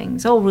 3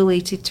 things, all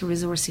related to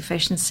resource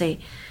efficiency,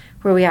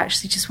 where we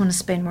actually just want to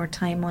spend more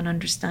time on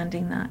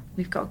understanding that.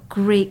 We've got a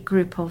great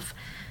group of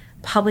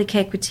public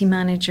equity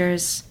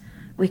managers.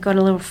 We've got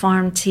a little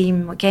farm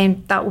team.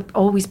 Again, that will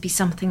always be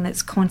something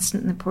that's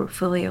constant in the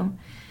portfolio.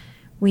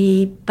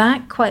 We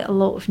back quite a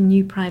lot of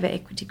new private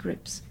equity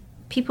groups,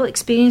 people,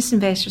 experienced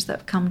investors that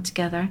have come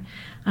together.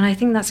 And I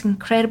think that's an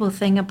incredible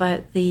thing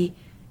about the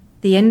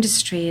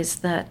industry, is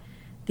that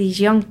these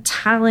young,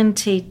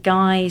 talented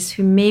guys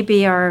who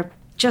maybe are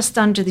just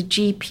under the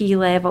GP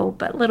level,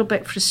 but a little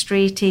bit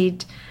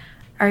frustrated,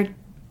 are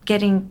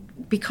getting,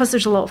 because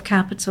there's a lot of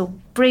capital,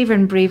 braver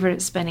and braver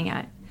at spinning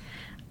out.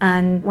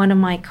 And one of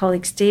my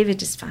colleagues,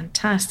 David, is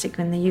fantastic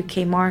in the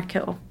UK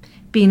market of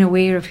being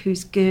aware of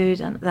who's good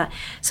and that.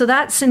 So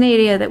that's an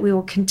area that we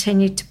will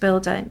continue to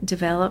build out and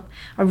develop.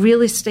 Our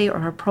real estate or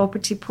our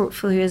property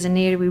portfolio is an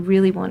area we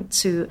really want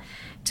to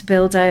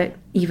build out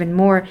even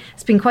more.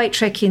 It's been quite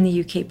tricky in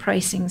the UK.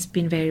 Pricing's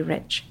been very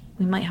rich.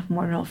 We might have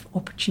more of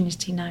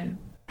opportunity now.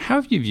 How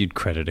have you viewed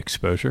credit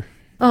exposure?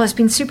 Oh, it's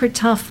been super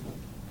tough.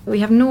 We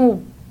have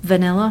no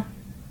vanilla,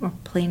 or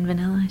plain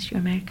vanilla, as you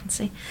Americans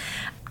say,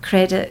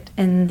 credit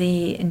in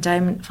the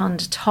endowment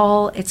fund at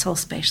all. It's all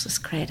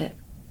specialist credit.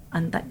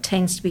 And that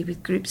tends to be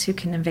with groups who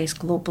can invest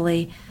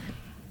globally.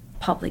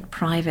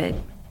 public-private,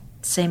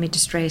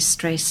 semi-distressed,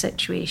 stress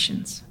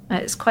situations.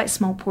 It's quite a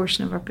small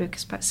portion of our book.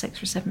 It's about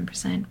 6 or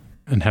 7%.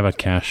 And how about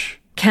cash?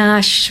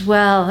 Cash,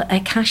 well,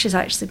 cash has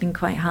actually been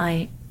quite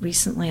high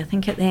recently. I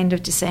think at the end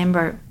of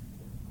December,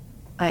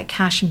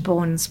 cash and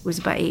bonds was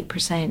about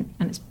 8%,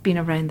 and it's been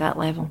around that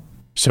level.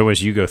 So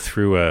as you go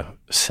through a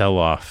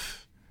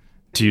sell-off,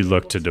 do you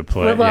look to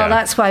deploy? Well,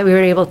 that's why we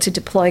were able to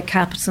deploy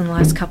capital in the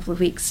last couple of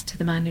weeks to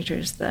the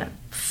managers that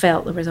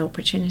felt there was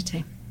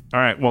opportunity. All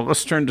right, well,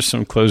 let's turn to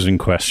some closing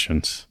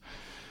questions.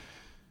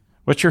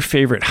 What's your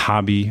favorite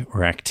hobby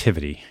or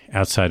activity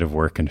outside of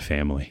work and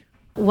family?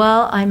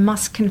 Well, I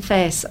must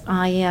confess,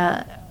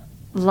 I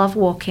love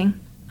walking.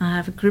 I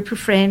have a group of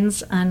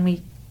friends, and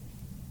we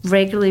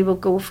regularly will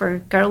go for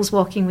girls'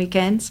 walking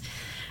weekends.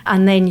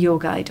 And then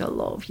yoga. I do a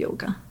lot of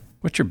yoga.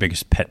 What's your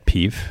biggest pet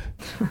peeve?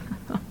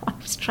 I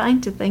was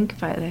trying to think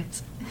about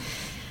this.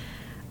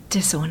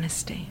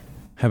 Dishonesty.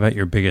 How about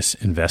your biggest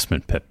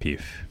investment pet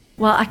peeve?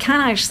 Well, I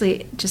can't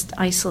actually just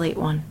isolate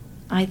one.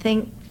 I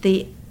think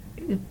the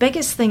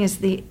biggest thing is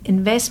the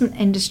investment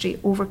industry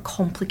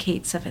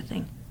overcomplicates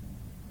everything.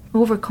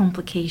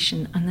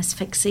 Overcomplication and this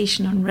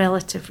fixation on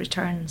relative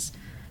returns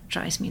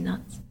drives me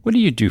nuts. What do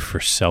you do for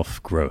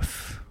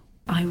self-growth?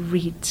 I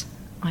read,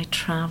 I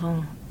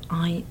travel,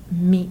 I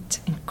meet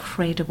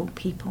incredible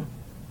people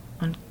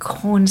and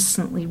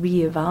constantly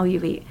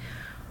reevaluate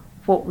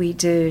what we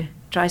do.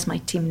 Drives my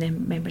team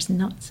members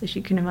nuts, as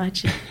you can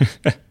imagine.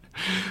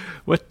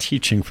 What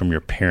teaching from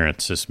your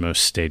parents has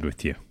most stayed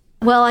with you?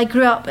 Well, I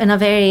grew up in a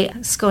very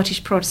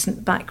Scottish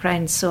Protestant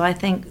background, so I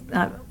think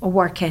a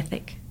work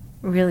ethic,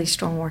 a really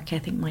strong work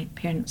ethic. My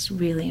parents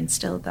really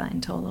instilled that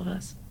into all of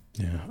us.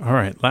 Yeah. All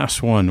right.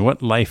 Last one.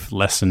 What life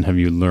lesson have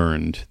you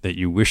learned that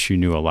you wish you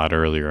knew a lot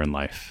earlier in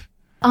life?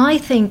 I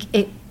think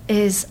it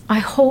is, I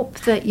hope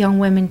that young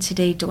women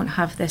today don't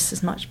have this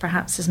as much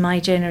perhaps as my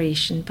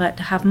generation, but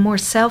have more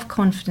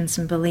self-confidence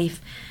and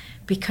belief,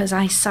 because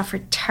I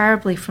suffered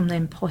terribly from the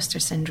imposter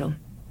syndrome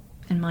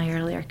in my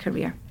earlier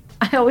career.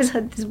 I always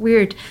had this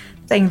weird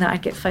thing that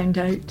I'd get found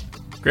out.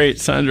 Great.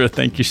 Sandra,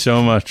 thank you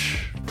so much.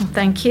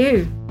 Thank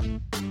you.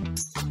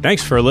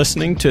 Thanks for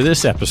listening to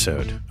this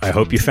episode. I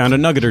hope you found a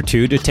nugget or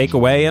two to take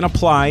away and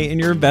apply in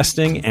your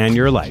investing and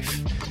your life.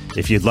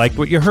 If you'd like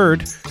what you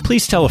heard,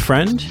 please tell a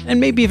friend and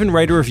maybe even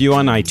write a review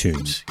on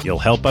iTunes. You'll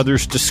help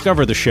others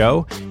discover the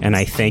show, and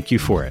I thank you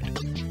for it.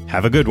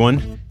 Have a good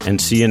one, and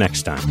see you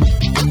next time.